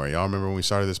Jameson anymore. Y'all remember when we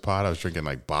started this pod? I was drinking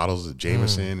like bottles of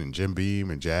Jameson and Jim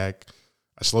Beam and Jack.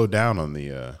 I slowed down on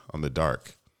the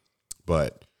dark.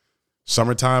 But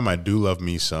summertime, I do love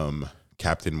me some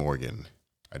Captain Morgan.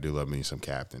 I do love me some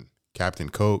Captain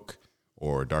Coke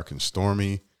or Dark and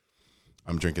Stormy.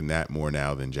 I'm drinking that more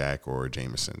now than Jack or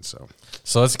Jameson. So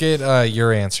let's get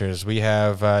your answers. We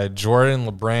have Jordan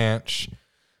LeBranch.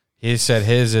 He said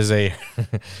his is a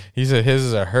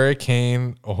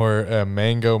hurricane or a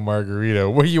mango margarita.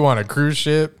 What do you want, a cruise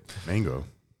ship? Mango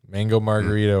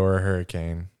margarita or a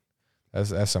hurricane.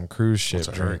 That's some cruise ship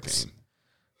drinks.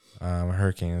 Hurricane?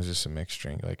 Hurricane is just a mixed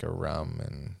drink, like a rum,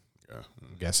 and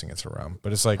I'm guessing it's a rum,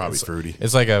 but it's like probably fruity.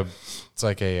 It's like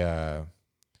a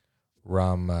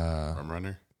rum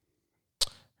runner.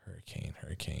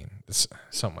 Hurricane. It's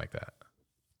something like that.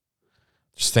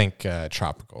 Just think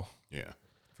tropical. Yeah.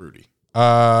 Fruity.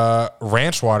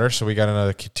 Ranch water. So we got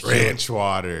another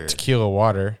tequila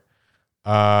water.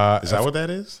 Is that what that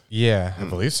is? Yeah, I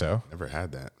believe so. Never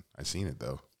had that. I've seen it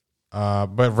though.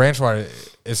 But ranch water,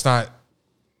 it's not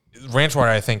ranch water.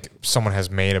 I think someone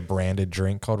has made a branded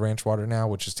drink called ranch water now,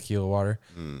 which is tequila water.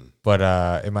 But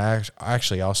it might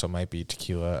actually also might be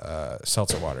tequila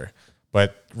seltzer water.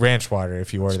 But ranch water,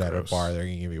 if you order that at a bar, they're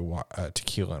gonna give you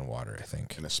tequila and water, I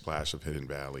think, and a splash of Hidden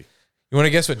Valley. You want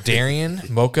to guess what Darian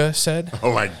Mocha said?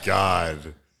 Oh, my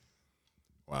God.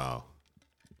 Wow.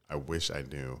 I wish I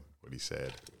knew what he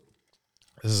said.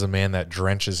 This is a man that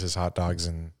drenches his hot dogs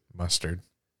in mustard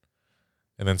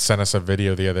and then sent us a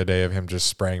video the other day of him just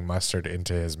spraying mustard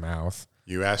into his mouth.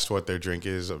 You asked what their drink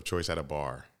is of choice at a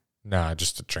bar. Nah,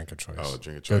 just a drink of choice. Oh, a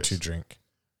drink of choice. Go-to drink.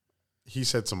 He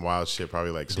said some wild shit,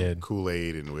 probably like some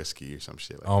Kool-Aid and whiskey or some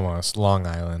shit like Almost. that. Long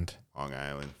Island. Long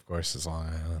Island. Of course, it's Long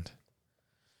Island.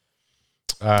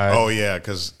 Yeah,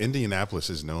 because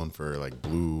Indianapolis is known for like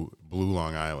blue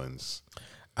Long Islands.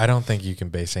 I don't think you can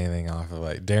base anything off of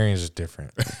like Darian's just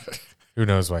different. Who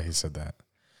knows why he said that?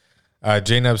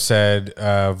 J-Nub said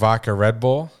vodka Red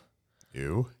Bull.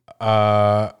 You.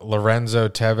 Lorenzo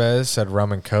Tevez said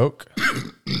rum and Coke.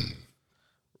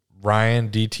 Ryan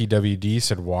DTWD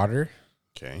said water.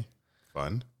 Okay,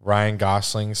 fun. Ryan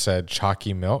Gosling said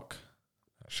chalky milk.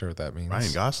 Not sure what that means.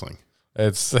 Ryan Gosling.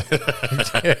 It's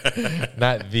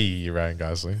not the Ryan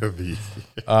Gosling.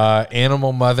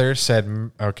 Animal Mother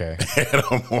said, okay.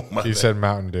 Animal Mother. He said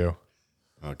Mountain Dew.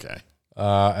 Okay.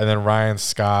 And then Ryan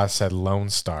Ska said Lone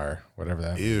Star, whatever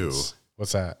that means.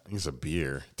 What's that? I think it's a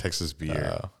beer, Texas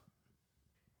beer.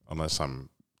 Unless I'm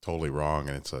totally wrong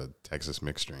and it's a Texas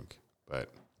mixed drink.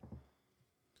 But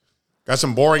got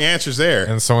some boring answers there.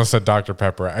 And someone said Dr.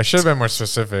 Pepper. I should have been more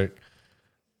specific.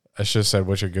 I should have said,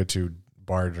 what's your go-to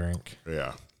bar drink?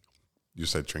 Yeah. You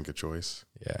said drink of choice?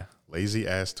 Yeah. Lazy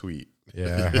ass tweet.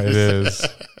 Yeah, it is.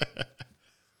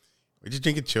 What'd you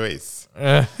drink of choice?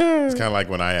 It's kind of like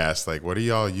when I asked, like, what do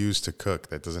y'all use to cook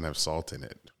that doesn't have salt in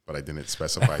it? But I didn't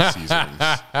specify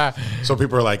seasonings. So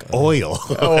people are like, oil.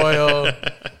 Oil.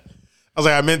 I was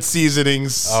like, I meant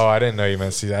seasonings. Oh, I didn't know you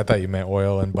meant seasoning. I thought you meant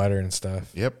oil and butter and stuff.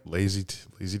 Yep. Lazy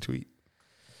tweet.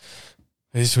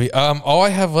 All I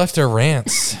have left are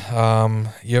rants.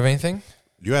 You have anything?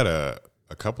 You had a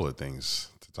couple of things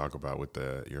to talk about with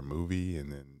your movie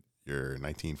and then your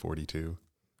 1942.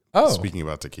 Oh, speaking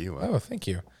about tequila. Oh, thank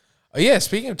you. Oh, yeah,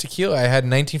 speaking of tequila, I had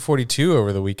 1942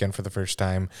 over the weekend for the first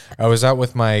time. I was out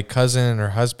with my cousin and her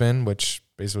husband, which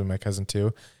basically my cousin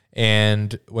too,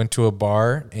 and went to a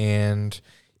bar, and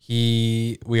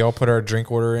we all put our drink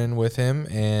order in with him,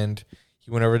 and he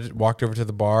walked over to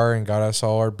the bar and got us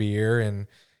all our beer, and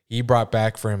he brought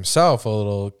back for himself a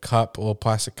little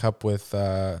plastic cup with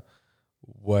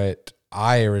what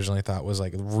I originally thought was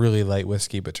like really light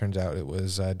whiskey, but turns out it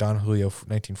was Don Julio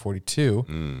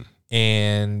 1942.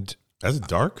 And that's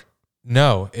dark?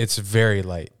 No, it's very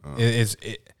light. Oh.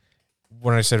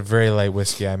 When I said very light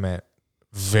whiskey, I meant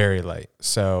very light.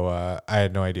 So I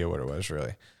had no idea what it was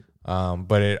really.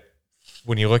 But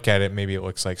when you look at it, maybe it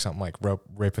looks like something like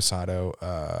Reposado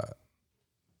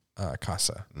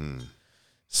Casa.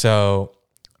 So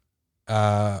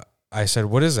I said,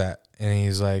 what is that? And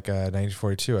he's like,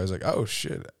 1942. I was like, oh,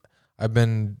 shit. I've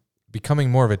been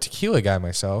becoming more of a tequila guy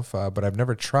myself, but I've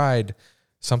never tried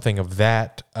something of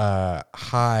that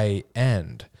high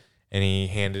end. And he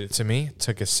handed it to me,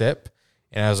 took a sip,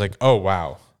 and I was like, oh,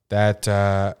 wow, that's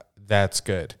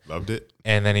good. Loved it.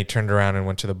 And then he turned around and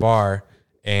went to the bar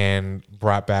and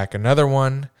brought back another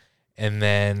one. And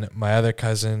then my other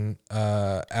cousin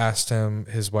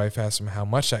his wife asked him how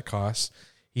much that cost.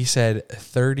 He said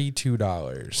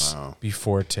 $32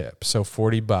 before tip. So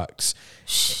 $40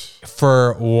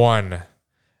 for one.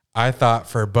 I thought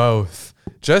for both.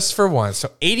 Just for one. So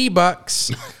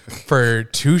 $80 for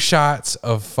 2 shots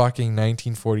of fucking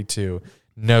 1942.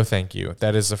 No, thank you.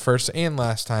 That is the first and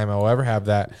last time I'll ever have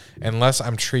that unless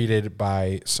I'm treated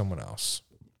by someone else.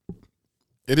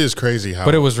 It is crazy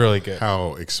but it was really good.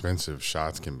 How expensive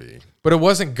shots can be. But it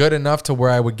wasn't good enough to where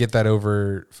I would get that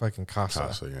over fucking Casa.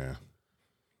 Casa, yeah.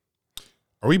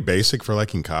 Are we basic for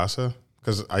liking Casa?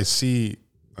 Because I see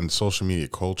on social media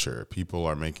culture, people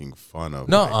are making fun of.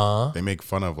 They make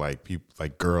fun of people,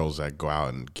 like girls that go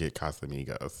out and get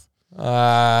Casamigos.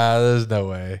 There's no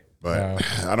way. But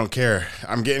no. I don't care.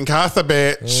 I'm getting Casa,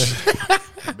 bitch.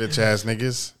 Bitch ass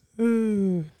niggas.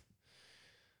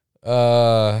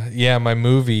 Yeah, my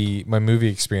movie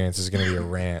experience is gonna be a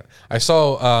rant. I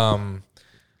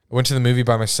went to the movie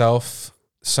by myself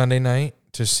Sunday night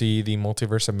to see the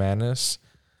Multiverse of Madness.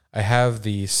 I have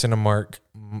the Cinemark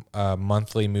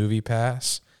monthly movie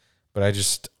pass, but I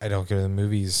don't go to the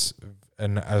movies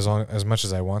and as much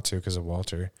as I want to because of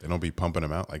Walter. They don't be pumping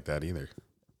them out like that either.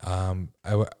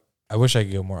 I wish I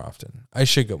could go more often. I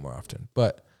should go more often,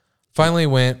 but finally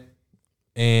went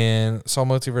and saw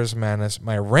Multiverse of Madness.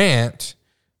 My rant,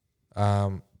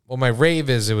 my rave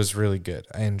is it was really good.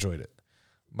 I enjoyed it.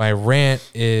 My rant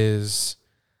is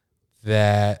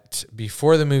that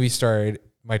before the movie started,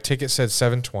 my ticket said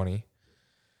 $720.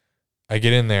 I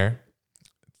get in there,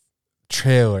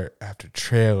 trailer after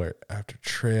trailer after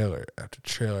trailer after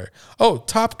trailer. Oh,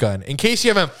 Top Gun. In case you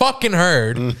haven't fucking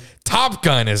heard, Top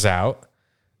Gun is out.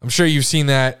 I'm sure you've seen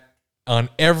that on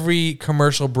every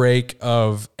commercial break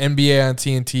of NBA on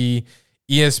TNT,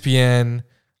 ESPN,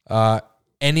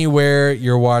 anywhere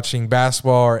you're watching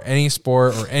basketball or any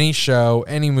sport or any show,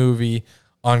 any movie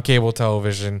on cable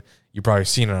television. You've probably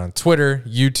seen it on Twitter,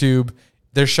 YouTube.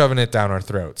 They're shoving it down our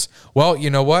throats. Well, you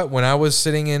know what? When I was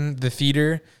sitting in the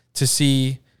theater to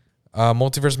see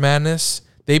Multiverse Madness,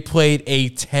 they played a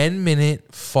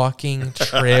 10-minute fucking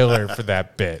trailer for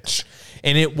that bitch.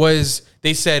 And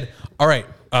they said, all right,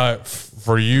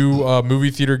 for you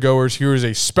movie theater goers, here is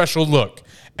a special look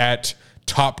at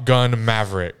Top Gun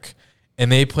Maverick. And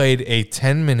they played a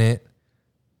 10-minute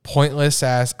pointless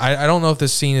ass. I don't know if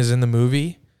this scene is in the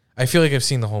movie. I feel like I've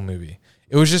seen the whole movie.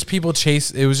 It was just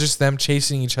it was just them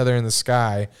chasing each other in the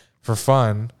sky for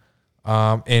fun,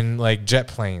 in like jet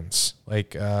planes,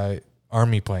 like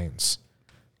army planes,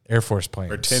 Air Force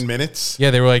planes. For 10 minutes?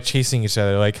 Yeah, they were like chasing each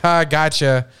other, like,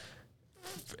 gotcha.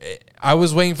 I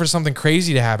was waiting for something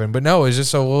crazy to happen, but no, it was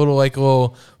just a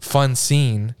little fun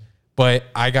scene, but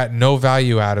I got no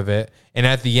value out of it. And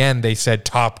at the end, they said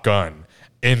Top Gun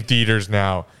in theaters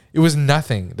now. It was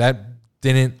nothing. That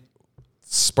didn't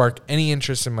spark any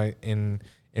interest in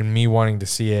me wanting to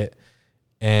see it,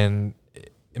 and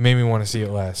it made me want to see it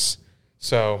less.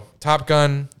 So Top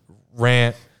Gun,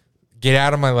 rant, get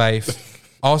out of my life.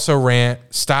 Also rant,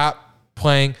 stop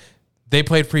playing. They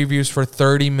played previews for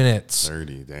 30 minutes.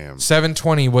 30, damn.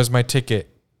 7:20 was my ticket.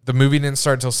 The movie didn't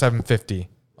start until 7:50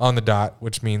 on the dot,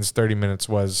 which means 30 minutes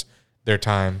was their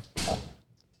time.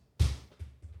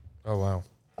 Oh wow.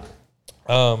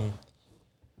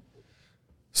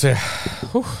 So yeah,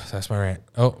 that's my rant.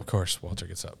 Oh, of course, Walter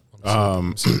gets up.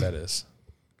 Let's see what that is.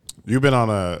 You've been on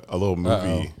a little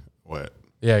movie. Uh-oh. What?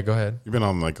 Yeah, go ahead. You've been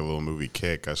on like a little movie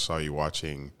kick. I saw you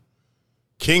watching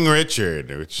King Richard,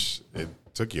 which it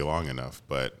took you long enough,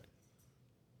 but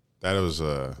that was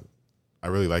I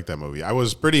really liked that movie. I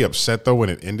was pretty upset though when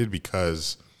it ended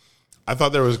because I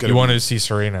thought there was going to. You wanted to see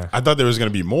Serena. I thought there was going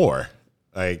to be more,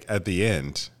 like at the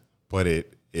end, but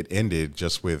it ended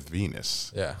just with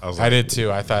Venus. Yeah, I did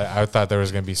too. I thought there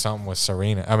was going to be something with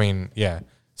Serena. I mean, yeah,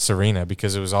 Serena,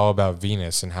 because it was all about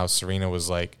Venus and how Serena was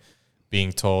like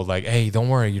being told like, "Hey, don't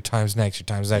worry, your time's next. Your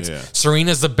time's next." Yeah.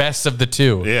 Serena's the best of the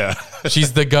two. Yeah,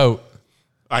 she's the GOAT.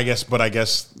 I guess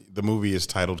the movie is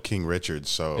titled King Richard,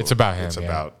 so it's about him. It's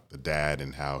about the dad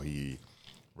and how he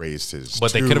raised his.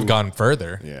 But they could have gone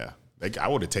further. Yeah, I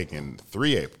would have taken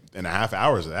 3.5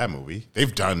 hours of that movie.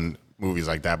 They've done movies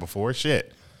like that before.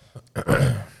 Shit.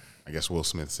 I guess Will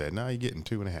Smith said, "No, you're getting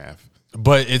 2.5."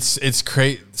 But it's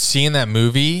crazy seeing that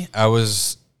movie. I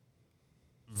was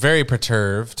very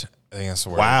perturbed. I think that's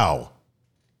the word. Wow,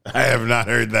 I have not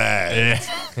heard that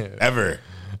ever.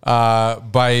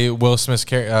 By Will Smith's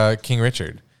King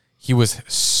Richard. He was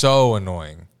so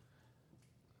annoying.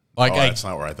 Like, that's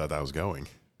not where I thought that was going.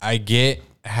 I get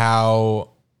how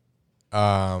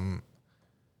I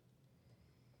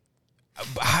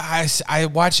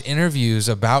watch interviews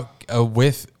about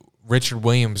with Richard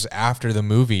Williams after the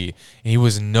movie, and he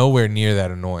was nowhere near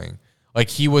that annoying. Like,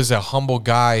 he was a humble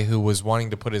guy who was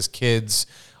wanting to put his kids,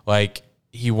 like,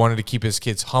 he wanted to keep his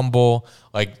kids humble,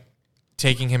 like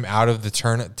taking them out of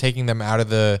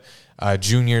the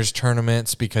juniors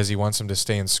tournaments because he wants them to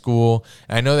stay in school.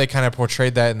 And I know they kind of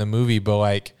portrayed that in the movie, but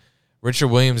like Richard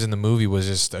Williams in the movie was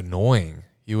just annoying.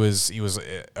 He was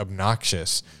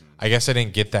obnoxious. I guess I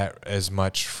didn't get that as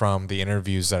much from the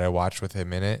interviews that I watched with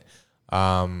him in it.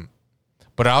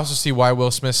 But I also see why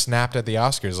Will Smith snapped at the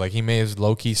Oscars. Like, he may have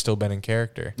low-key still been in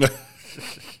character.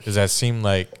 Because that seemed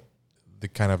like the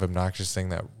kind of obnoxious thing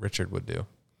that Richard would do.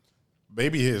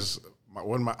 Maybe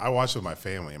I watched with my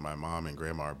family, and my mom and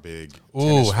grandma are big.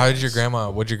 Ooh, what'd your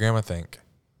grandma think?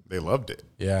 They loved it.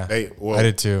 Yeah, I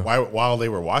did too. While they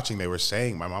were watching, they were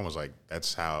saying, my mom was like,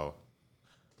 that's how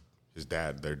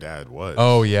their dad was.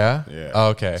 Oh, yeah? Yeah. Oh,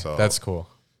 okay. So that's cool.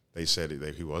 They said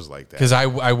he was like that. Because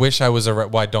I wish I was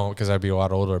I don't, because I'd be a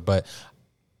lot older, but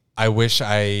I wish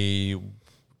I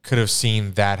could have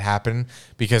seen that happen,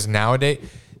 because nowadays,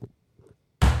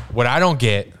 what I don't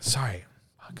get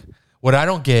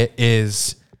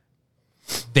is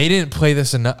they didn't play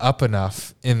this up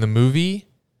enough in the movie.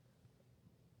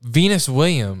 Venus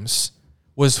Williams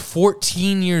was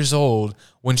 14 years old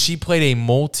when she played a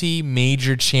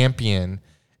multi-major champion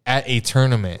at a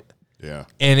tournament. Yeah.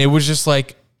 And it was just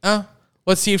like,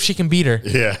 let's see if she can beat her.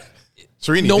 Yeah.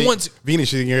 Serena,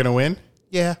 Venus, you think you're going to win?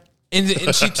 Yeah.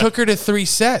 And she took her to 3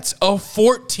 sets. A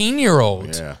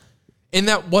 14-year-old. Yeah. And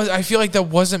I feel like that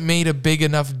wasn't made a big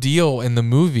enough deal in the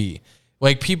movie.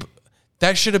 Like, people,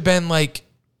 that should have been like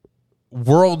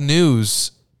world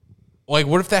news. Like,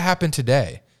 what if that happened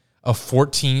today? A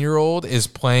 14-year-old is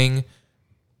playing,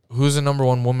 who's the number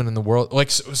one woman in the world?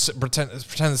 Like, pretend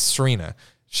it's Serena.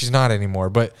 She's not anymore,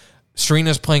 but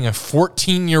Serena's playing a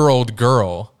 14-year-old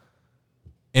girl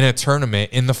in a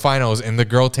tournament in the finals, and the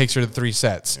girl takes her to 3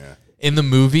 sets. Yeah. In the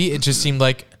movie, it just seemed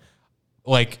like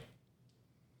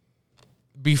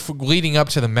leading up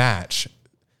to the match,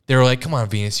 they were like, come on,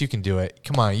 Venus, you can do it.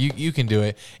 Come on, you can do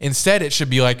it. Instead, it should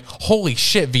be like, holy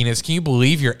shit, Venus, can you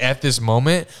believe you're at this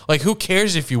moment? Like, who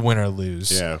cares if you win or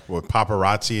lose? Yeah, with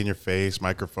paparazzi in your face,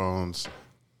 microphones.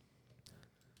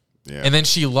 Yeah. And then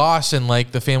she lost, and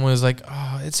like the family was like,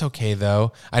 oh, it's okay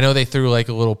though. I know they threw like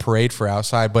a little parade for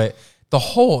outside, but the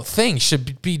whole thing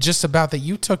should be just about that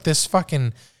you took this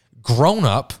fucking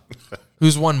grown-up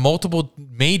who's won multiple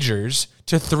majors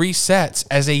to 3 sets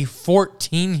as a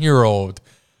 14-year-old.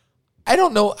 I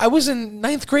don't know. I was in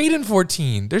 9th grade in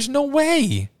 14. There's no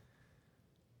way.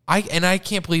 I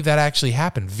can't believe that actually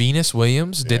happened. Venus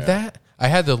Williams did that? I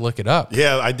had to look it up.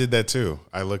 Yeah, I did that too.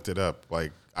 I looked it up.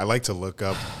 Like, I like to look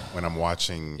up when I'm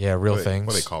watching real things.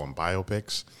 What do they call them?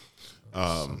 Biopics.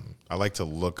 I like to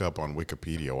look up on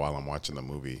Wikipedia while I'm watching the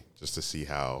movie just to see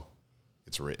how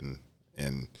it's written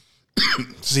and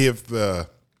see if the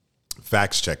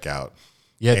facts check out.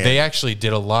 Yeah, they actually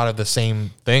did a lot of the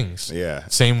same things. Yeah.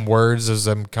 Same words as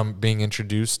them being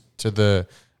introduced to the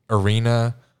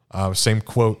arena. Same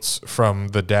quotes from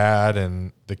the dad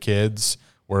and the kids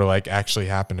were like actually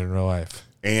happened in real life.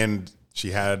 And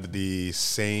she had the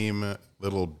same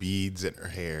little beads in her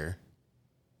hair.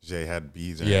 She had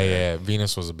beads in her hair. Yeah.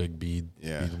 Venus was a big bead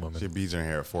woman. She had beads in her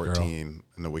hair at 14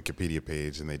 in the Wikipedia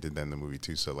page, and they did that in the movie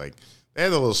too. So, like, they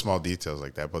had the little small details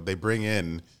like that, but they bring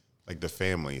in, like, the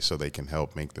family so they can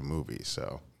help make the movie.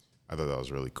 So I thought that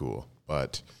was really cool.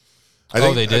 But I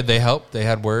think they did? They helped? They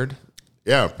had word?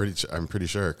 Yeah, I'm pretty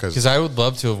sure. Because I would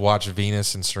love to have watched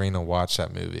Venus and Serena watch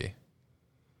that movie.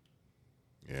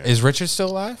 Yeah. Is Richard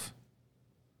still alive?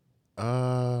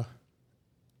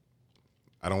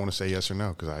 I don't want to say yes or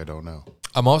no because I don't know.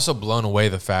 I'm also blown away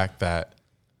the fact that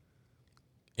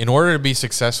in order to be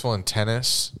successful in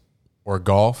tennis or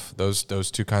golf, those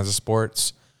two kinds of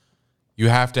sports, you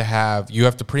have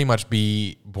to pretty much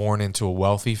be born into a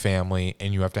wealthy family,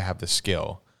 and you have to have the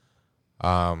skill.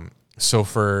 So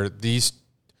for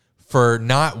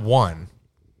not one,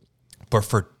 but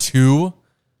for two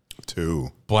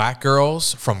black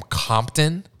girls from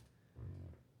Compton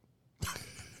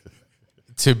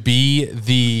to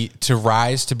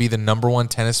rise to be the number one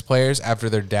tennis players after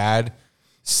their dad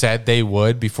said they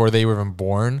would before they were even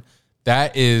born,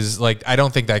 that is like, I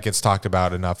don't think that gets talked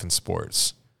about enough in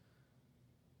sports.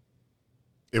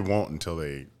 It won't until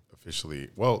they officially.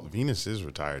 Well, Venus is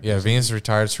retired. Yeah, Venus is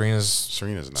retired. Serena's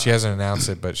not. She hasn't announced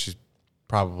it, but she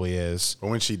probably is. But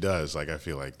when she does, like, I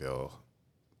feel like they'll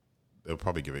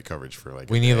probably give it coverage for like.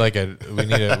 We need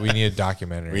a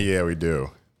documentary. Yeah, we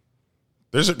do.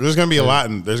 There's going to be a lot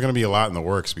in the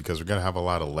works because we're going to have a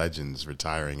lot of legends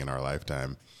retiring in our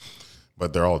lifetime,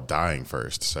 but they're all dying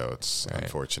first, so it's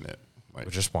unfortunate. Like,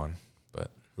 Just one,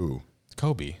 but who?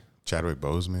 Kobe, Chadwick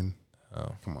Boseman.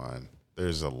 Oh, come on.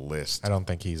 There's a list. I don't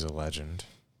think he's a legend.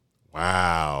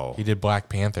 Wow. He did Black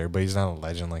Panther, but he's not a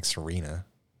legend like Serena.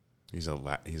 He's a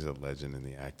legend in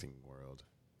the acting world.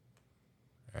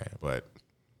 All right. But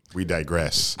we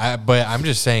digress. But I'm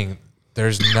just saying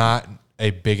there's not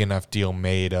a big enough deal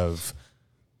made of.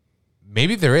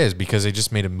 Maybe there is because they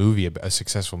just made a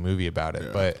successful movie about it.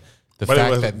 Yeah. But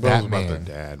fact that man, about the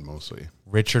dad mostly,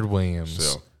 Richard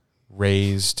Williams,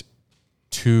 raised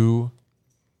 2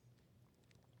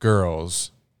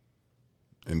 girls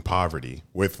in poverty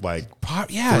with like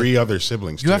 3 other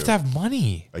siblings. You have to have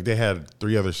money. Like they had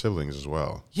 3 other siblings as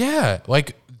well. Yeah,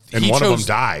 like and one of them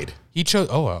died. He chose.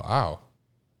 Oh wow.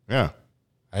 Yeah,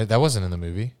 that wasn't in the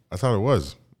movie. I thought it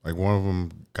was. Like one of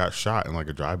them got shot in like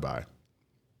a drive-by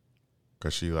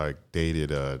because she like dated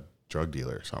a drug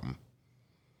dealer or something.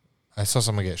 I saw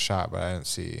someone get shot, but I didn't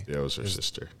see. Yeah, it was her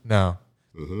sister. No,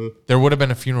 there would have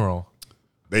been a funeral.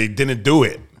 They didn't do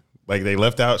it. Like they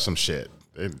left out some shit.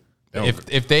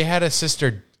 If they had a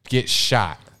sister get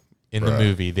shot in the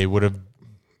movie, they would have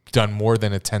done more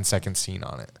than a 10-second scene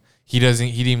on it. He didn't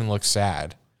even look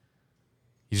sad.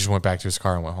 He just went back to his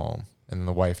car and went home, and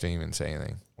the wife didn't even say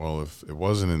anything. Well, if it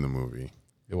wasn't in the movie,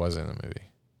 it wasn't in the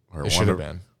movie. It should have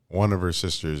been. One of her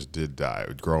sisters did die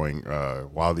growing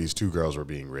while these 2 girls were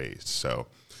being raised. So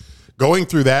going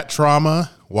through that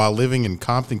trauma while living in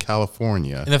Compton,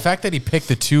 California. And the fact that he picked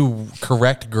the 2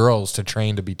 correct girls to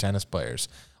train to be tennis players.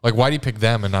 Like, why did he pick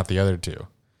them and not the other 2?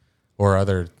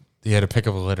 He had to pick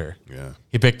up a litter. Yeah.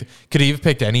 Could he have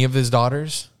picked any of his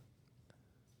daughters?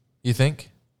 You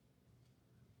think?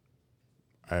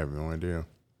 I have no idea.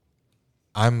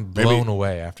 I'm blown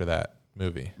away after that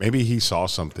movie. Maybe he saw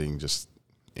something just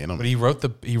in them. But he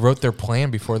wrote their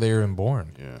plan before they were even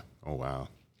born. Yeah. Oh wow.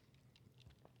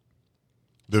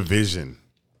 The vision.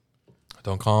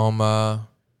 Don't call him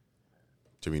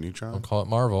Jimmy Neutron. Don't call it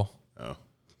Marvel. Oh,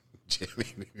 Jimmy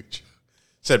Neutron.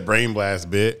 Said brain blast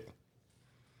bit.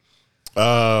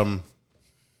 What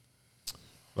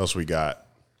else we got?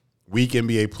 Weak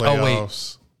NBA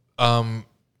playoffs. Oh wait.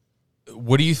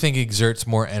 What do you think exerts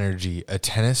more energy? A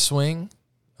tennis swing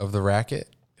of the racket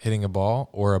hitting a ball,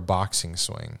 or a boxing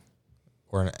swing,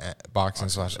 or a boxing /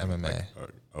 MMA?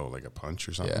 Like a punch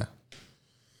or something? Yeah.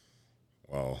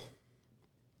 Well,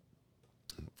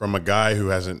 from a guy who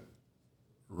hasn't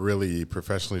really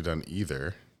professionally done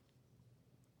either,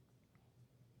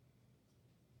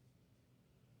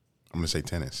 I'm going to say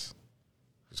tennis.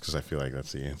 Just because I feel like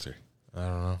that's the answer. I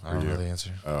don't know. I don't know the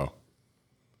answer. Oh.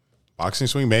 Boxing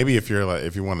swing? Maybe if you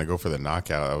want to go for the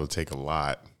knockout, that would take a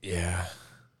lot. Yeah.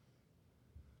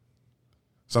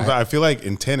 Sometimes I feel like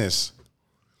in tennis,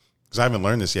 because I haven't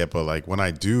learned this yet, but like when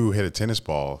I do hit a tennis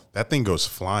ball, that thing goes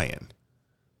flying.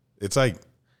 It's like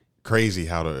crazy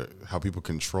how people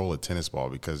control a tennis ball,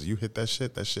 because you hit that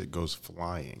shit goes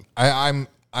flying.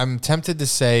 I'm tempted to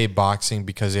say boxing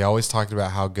because they always talked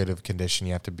about how good of condition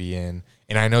you have to be in,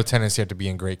 and I know tennis you have to be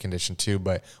in great condition too.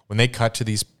 But when they cut to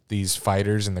these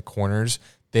fighters in the corners,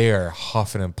 they are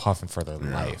huffing and puffing for their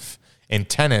life. In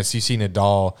tennis, you see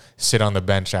Nadal sit on the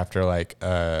bench after like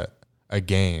a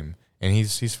game, and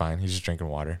he's fine. He's just drinking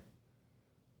water.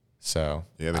 So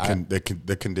yeah,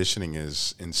 the conditioning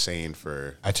is insane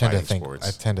for sports.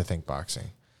 I tend to think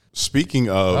boxing. Speaking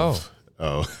of,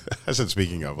 I said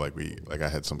speaking of, like I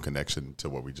had some connection to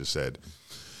what we just said.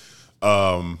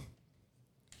 At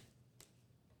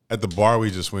the bar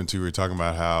we just went to, we were talking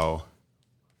about how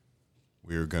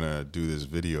we were gonna do this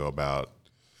video about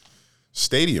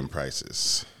stadium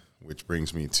prices, which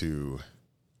brings me to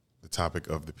the topic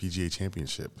of the PGA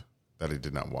Championship that I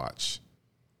did not watch.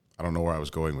 I don't know where I was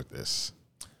going with this.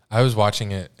 I was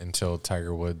watching it until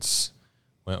Tiger Woods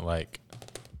went like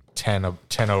 10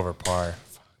 over par.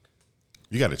 Fuck.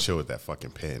 You got to chill with that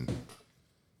fucking pin.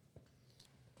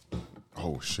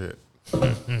 Oh, shit.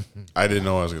 I didn't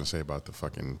know what I was going to say about the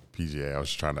fucking PGA. I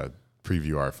was trying to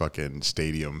preview our fucking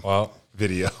stadium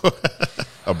video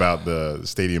about the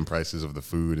stadium prices of the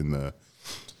food and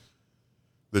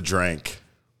the drink.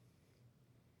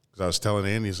 Because I was telling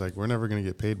Andy, he's like, we're never going to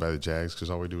get paid by the Jags because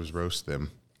all we do is roast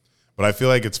them. But I feel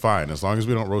like it's fine as long as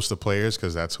we don't roast the players,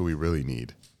 because that's who we really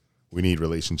need. We need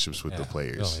relationships with the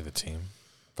players. Only the team.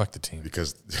 Fuck the team.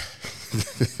 Because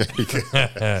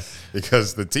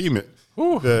the team,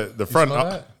 the front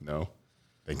up. No,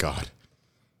 thank God.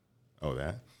 Oh,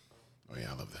 that? Oh,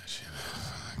 yeah, I love that shit.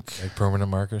 Like permanent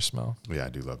marker smell? Yeah, I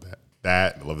do love that.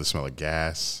 I love the smell of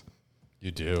gas.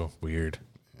 You do. Weird.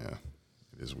 Yeah,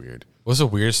 it is weird. What's the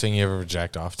weirdest thing you ever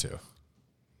jacked off to?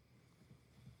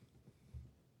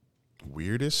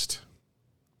 Weirdest?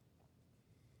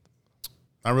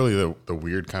 Not really the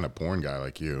weird kind of porn guy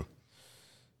like you.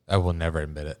 I will never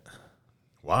admit it.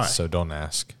 Why? So don't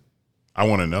ask. I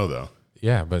want to know though.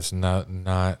 Yeah, but it's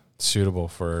not suitable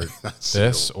for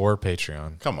this or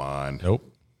Patreon. Come on. Nope.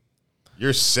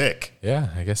 You're sick. Yeah,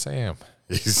 I guess I am.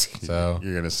 So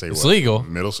you're gonna say it's what?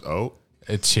 legal.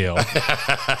 It's chill.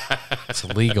 It's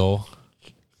legal,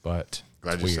 but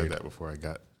glad you said that before I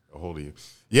got a hold of you.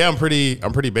 Yeah, I'm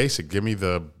pretty basic. Give me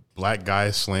the black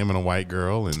guy slamming a white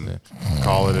girl and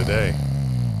call it a day.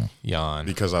 Yawn.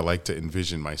 Because I like to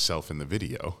envision myself in the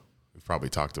video. We've probably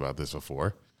talked about this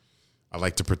before. I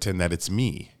like to pretend that it's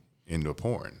me into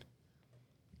porn.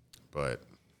 But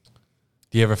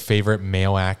do you have a favorite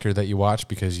male actor that you watch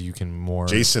because you can more?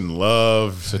 Jason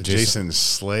Love, Jason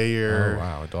Slayer,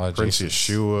 oh, wow, Prince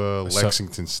Yeshua,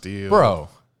 Lexington Steele. Bro,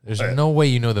 there's no way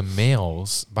you know the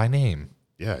males by name.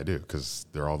 Yeah, I do, because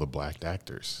they're all the black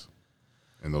actors.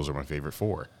 And those are my favorite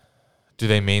 4. Do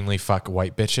they mainly fuck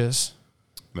white bitches?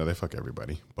 No, they fuck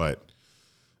everybody. But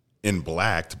in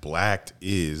Blacked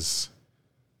is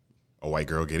a white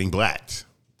girl getting blacked.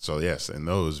 So, yes, in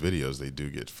those videos, they do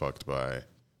get fucked by...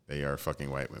 They are fucking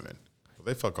white women.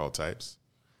 They fuck all types.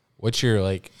 What's your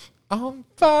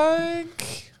fuck?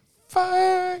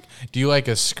 Do you like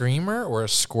a screamer or a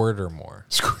squirter more?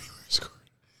 Screamer.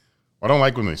 I don't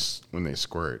like when they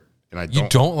squirt. And You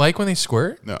don't like when they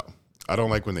squirt? No. I don't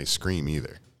like when they scream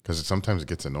either. Because sometimes it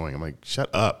gets annoying. I'm like, shut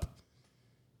up.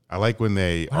 I like when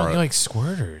they Why don't you like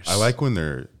squirters? I like when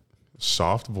they're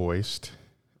soft voiced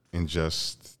and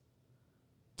just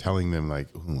telling them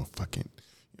like, "Ooh, fucking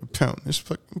pound this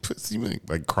fucking pussy,"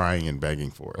 like crying and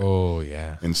begging for it. Oh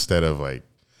yeah. Instead of like,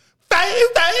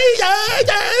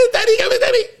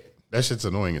 that shit's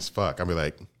annoying as fuck. I'll be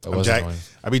like,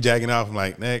 I'll be jagging off. I'm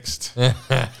like, next. Look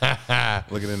at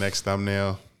the next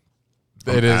thumbnail.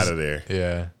 I'm out of there.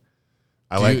 Yeah.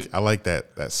 I like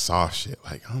that soft shit.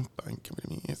 Like, oh, give it to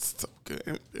me. It's so good.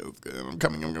 It feels good. I'm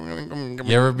coming.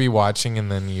 You ever be watching and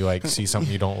then you like see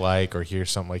something you don't like or hear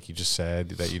something like you just said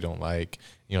that you don't like?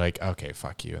 You're like, okay,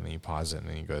 fuck you, and then you pause it and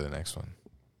then you go to the next one.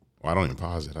 Well, I don't even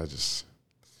pause it.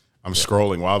 I'm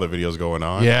scrolling while the video's going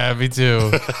on. Yeah, me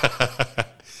too.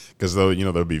 Because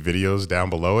there'll be videos down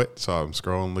below it, so I'm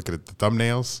scrolling, looking at the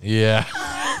thumbnails. Yeah.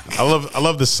 I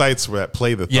love the sites that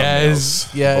play the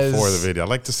thumbnails before the video. I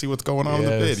like to see what's going on in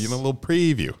the vid. A little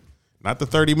preview. Not the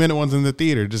 30-minute ones in the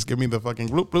theater. Just give me the fucking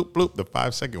bloop, bloop, bloop, the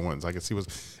 5-second ones. I can see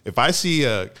if I see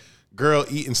a girl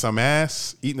eating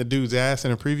a dude's ass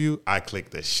in a preview, I click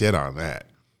the shit on that.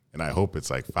 And I hope it's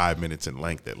like 5 minutes in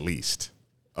length at least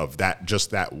of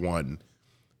just that one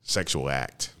sexual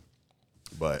act.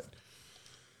 But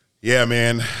yeah,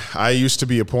 man, I used to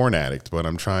be a porn addict, but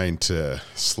I'm trying to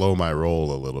slow my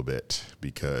roll a little bit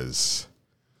because,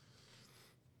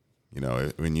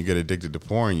 when you get addicted to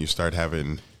porn, you start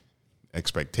having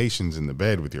expectations in the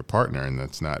bed with your partner, and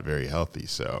that's not very healthy.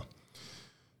 So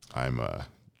I'm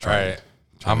trying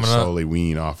to slowly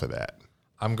wean off of that.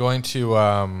 I'm going to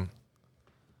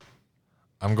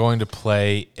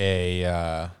play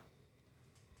a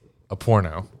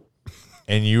porno,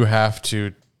 and you have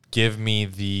to give me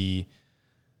the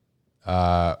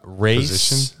race,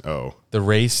 position? The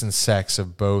race and sex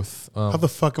of both. How the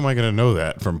fuck am I going to know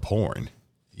that from porn?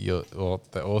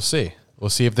 We'll see. We'll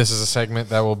see if this is a segment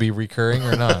that will be recurring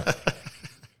or not.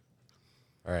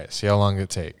 All right, see how long it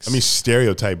takes. Let me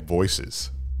stereotype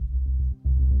voices.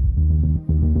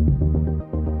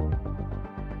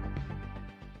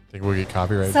 Think we'll get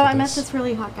copyrighted. So I met this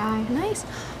really hot guy. Nice.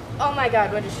 Oh my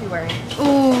god, what is she wearing?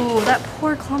 Ooh, that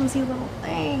poor clumsy little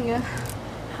thing.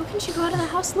 How can she go out of the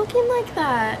house looking like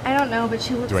that? I don't know, but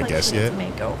she looks like she needs a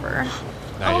makeover.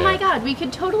 Oh my god, we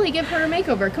could totally give her a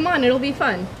makeover. Come on, it'll be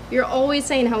fun. You're always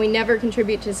saying how we never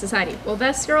contribute to society. Well,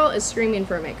 Best Girl is screaming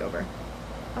for a makeover.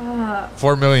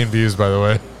 4 million views, by the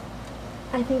way.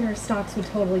 I think her stocks would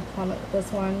totally plummet with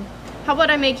this one. How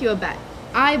about I make you a bet?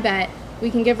 I bet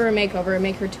we can give her a makeover and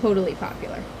make her totally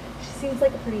popular. She seems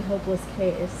like a pretty hopeless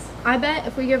case. I bet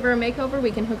if we give her a makeover,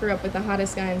 we can hook her up with the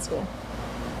hottest guy in school.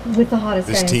 With the hottest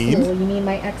guy in school? You mean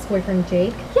my ex-boyfriend,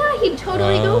 Jake? Yeah, he'd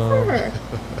totally go for her.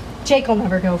 Jake will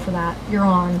never go for that. You're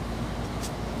on.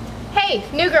 Hey,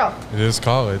 new girl. It is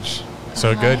college.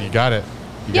 So good, you got it.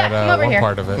 You got come over one here.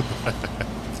 part of it.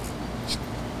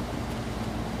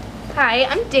 Hi,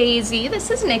 I'm Daisy. This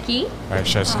is Nikki. All right,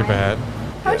 should I skip ahead?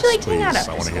 How would you like to hang out I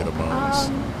after want to hear the school? bones.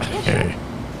 Yeah, sure.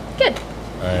 Good.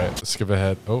 All right, let's skip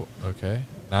ahead. Oh, okay.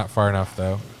 Not far enough,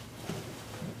 though.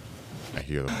 I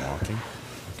hear them walking.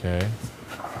 Okay.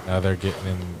 Now they're getting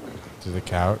into the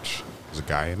couch. There's a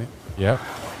guy in it. Yep.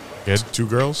 Good. 2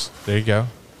 girls? There you go.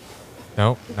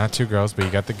 Nope, not 2 girls, but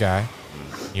you got the guy.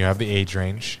 You have the age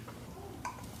range.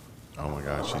 Oh my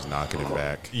god, she's knocking it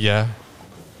back. Yeah.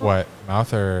 What?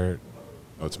 Mouth or?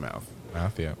 Oh, it's mouth.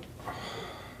 Mouth, yeah.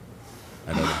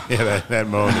 I know. Yeah, that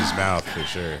moan in his mouth for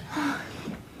sure.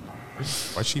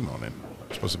 Why's she moaning?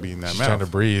 Supposed to be in that mouth. Trying to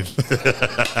breathe.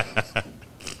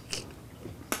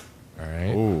 All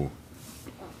right. Ooh.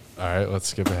 All right, let's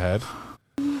skip ahead.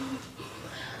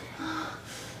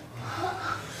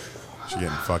 She getting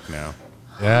fucked now.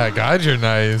 Yeah, God, you're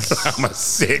nice. I'm a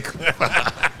sick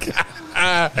fuck.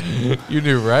 You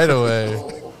knew right away.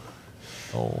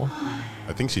 Oh.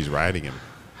 I think she's riding him.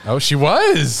 Oh, she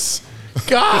was.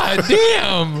 God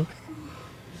damn.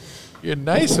 You're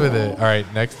nice with it. All right,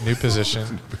 next new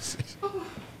position.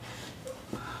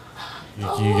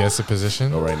 Can you guess the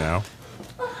position? Oh, right now.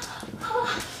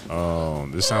 Oh,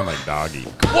 this sounds like doggy.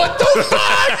 What the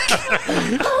fuck?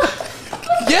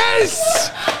 Yes.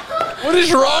 What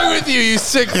is wrong with you, you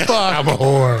sick fuck? I'm a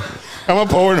whore. I'm a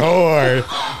porn whore.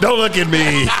 Don't look at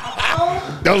me.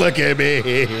 Don't look at me.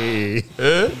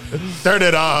 Turn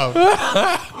it off.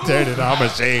 Turn it off. I'm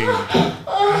ashamed.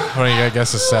 Hold on, you gotta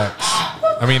guess the sex.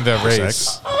 I mean the race.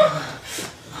 Sex?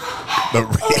 The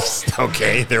race.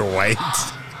 Okay, they're white.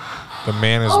 The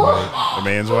man is white. The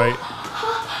man's white.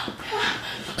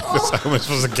 I'm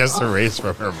supposed to guess the race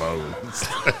from her bones.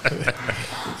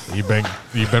 You've been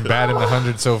batting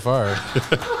 100 so far.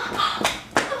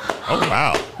 Oh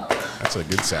wow, that's a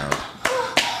good sound.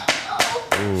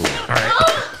 Ooh, all right.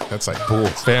 That's like pool.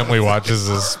 Family watches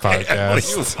this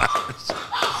podcast.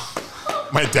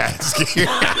 My dad's here.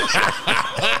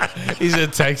 He's gonna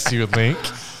text you a link.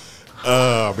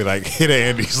 I'll be like, hit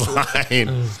Andy's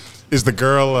line. Is the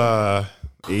girl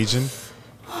Asian?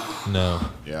 No.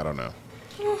 Yeah, I don't know.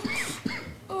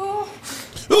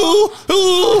 Ooh,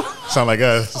 ooh. Sound like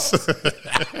us.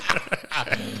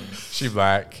 She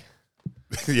black.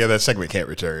 Yeah, that segment can't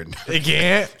return. It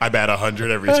can't. I bat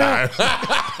 100 every time.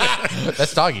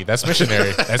 That's doggy. That's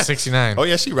missionary. That's 69. Oh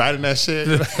yeah, she riding that shit.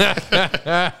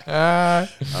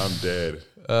 I'm dead.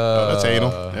 Oh, that's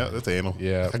anal. Yeah, that's anal.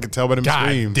 Yeah, I can tell by them God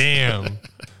screams. Damn,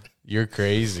 you're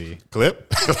crazy. Clip.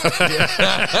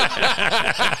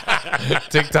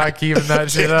 TikTok keeping that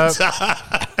shit up.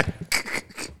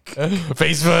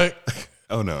 Facebook.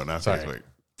 Oh no, not Sorry. Facebook.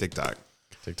 TikTok.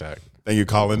 TikTok. Thank you,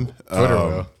 Colin. Twitter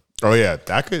will. Oh yeah,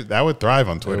 that would thrive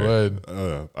on Twitter. It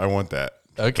would. I want that.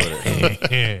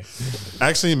 Okay.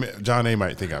 Actually, John A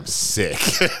might think I'm sick.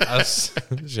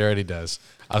 She already does.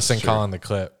 I'll send Colin the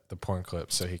clip, the porn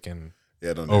clip, so he can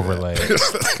don't do overlay it.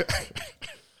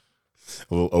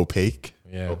 A little opaque.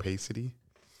 Yeah. Opacity.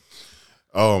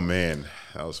 Oh man,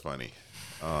 that was funny.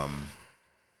 I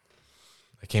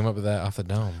came up with that off the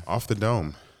dome. Off the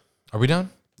dome. Are we done?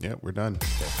 Yeah, we're done.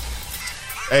 Okay.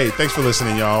 Hey, thanks for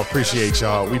listening, y'all. Appreciate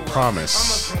y'all. We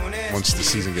promise once the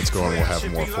season gets going, we'll have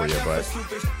more for you. But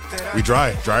we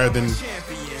drier than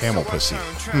camel pussy.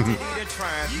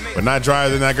 But not drier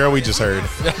than that girl we just heard.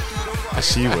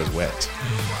 She was wet.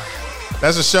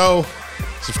 That's the show.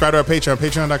 Subscribe to our Patreon,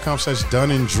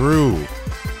 patreon.com/DunandDrew.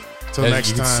 Till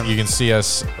next time. You can see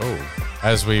us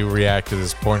as we react to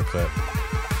this porn clip.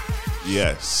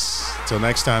 Yes. Till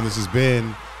next time, this has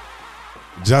been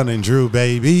Dun and Drew,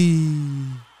 baby.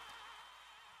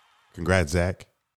 Congrats, Zach.